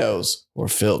Fritos were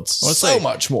filled so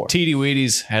much more. TD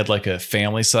Wheaties had like a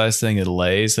family size thing at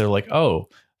Lay's. They're like, oh,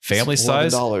 family It's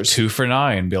size, $11. 2 for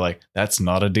 $9. Be like, that's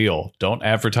not a deal. Don't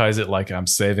advertise it like I'm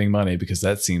saving money because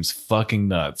that seems fucking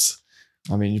nuts.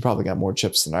 I mean, you probably got more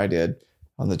chips than I did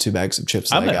on the 2 bags of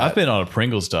chips that I got. I've been on a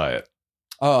Pringles diet.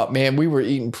 Oh man, we were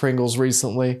eating Pringles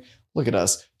recently. Look at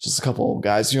us, just a couple old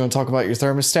guys. You want to talk about your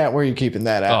thermostat? Where are you keeping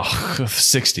that at? Oh,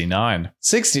 69.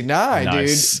 69,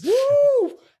 Nice. dude.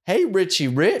 Woo! Hey, Richie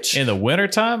Rich. In the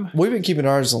wintertime? We've been keeping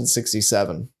ours on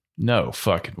 67. No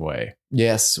fucking way.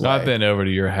 Yes. I've way. been over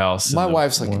to your house. My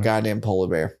wife's like a goddamn polar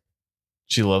bear.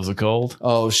 She loves the cold.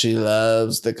 Oh, she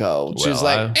loves the cold. Well, She's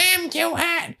like, I'm too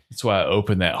hot. That's why I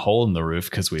opened that hole in the roof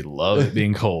because we love it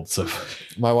being cold. So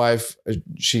My wife,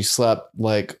 she slept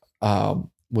like out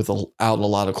in a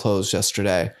lot of clothes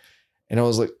yesterday. And I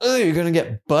was like, oh, you're going to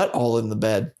get butt all in the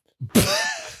bed.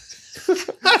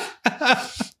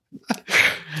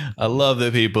 I love the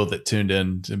people that tuned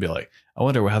in to be like, I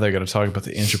wonder how they're going to talk about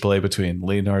the interplay between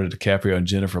Leonardo DiCaprio and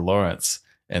Jennifer Lawrence.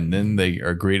 And then they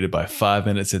are greeted by 5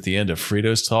 minutes at the end of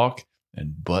Fritos talk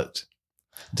and butt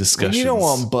discussions. You don't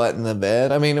want butt in the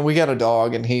bed. I mean, we got a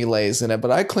dog and he lays in it,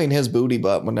 but I clean his booty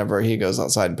butt whenever he goes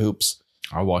outside and poops.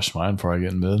 I wash mine before I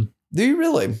get in bed. Do you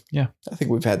really? Yeah. I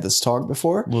think we've had this talk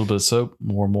before. A little bit of soap,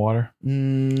 warm water,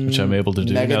 which I'm able to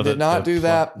do. Megan now did not do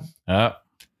that. Ah,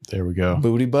 there we go.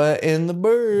 Booty butt in the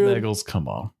bird. Bagels, come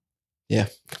on. Yeah.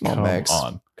 Come on, Mags.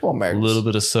 on. Come on, Mags. A little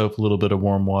bit of soap, a little bit of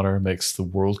warm water makes the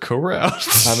world go round.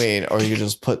 I mean, or you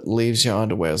just leaves your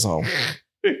underwears on.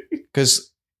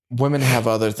 Because women have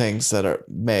other things that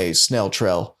may snail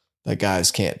trail that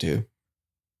guys can't do.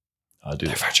 I do.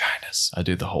 Their vaginas. I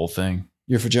do the whole thing.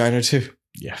 Your vagina too?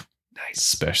 Yeah. Nice.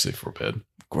 Especially for bed.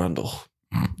 Grundle.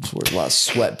 It's where a lot of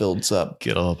sweat builds up.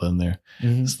 Get all up in there.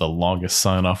 Mhm. It's the longest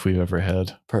sign off we've ever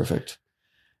had. Perfect.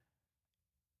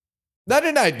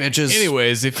 Night night, bitches.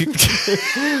 Anyways, if you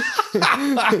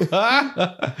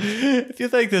if you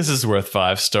think this is worth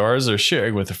 5 stars or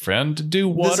sharing with a friend, do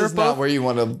one This or is not both. where you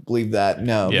want to leave that.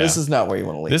 No, Yeah. this is not where you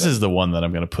want to leave This it. is the one that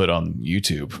I'm going to put on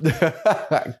YouTube.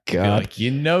 Be God. like,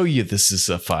 this is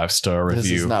a 5-star This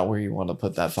review. is not where you want to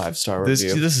put that 5-star This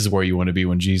review. is where you want to be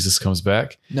when Jesus comes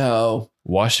back. No.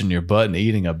 washing your butt and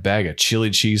eating a bag of chili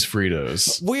cheese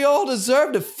Fritos. We all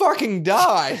deserve to fucking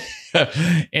die.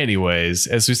 Anyways,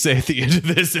 as we say at the end of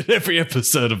this and every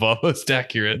episode of Almost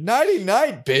Accurate,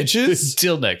 Nighty-night, bitches.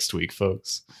 until next week,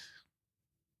 folks.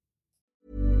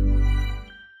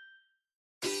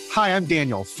 Hi, I'm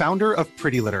Daniel, founder of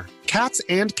Pretty Litter. Cats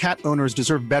and cat owners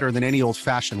deserve better than any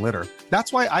old-fashioned litter.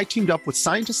 That's why I teamed up with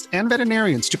scientists and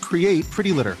veterinarians to create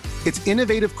Pretty Litter. Its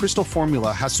innovative crystal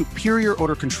formula has superior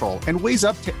odor control and weighs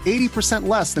up to 80%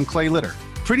 less than clay litter.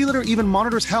 Pretty Litter even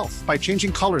monitors health by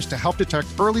changing colors to help detect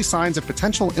early signs of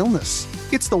potential illness.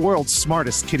 It's the world's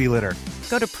smartest kitty litter.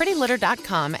 Go to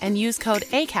prettylitter.com and use code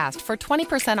ACAST for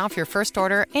 20% off your first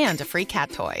order and a free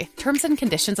cat toy. Terms and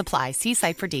conditions apply. See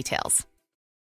site for details.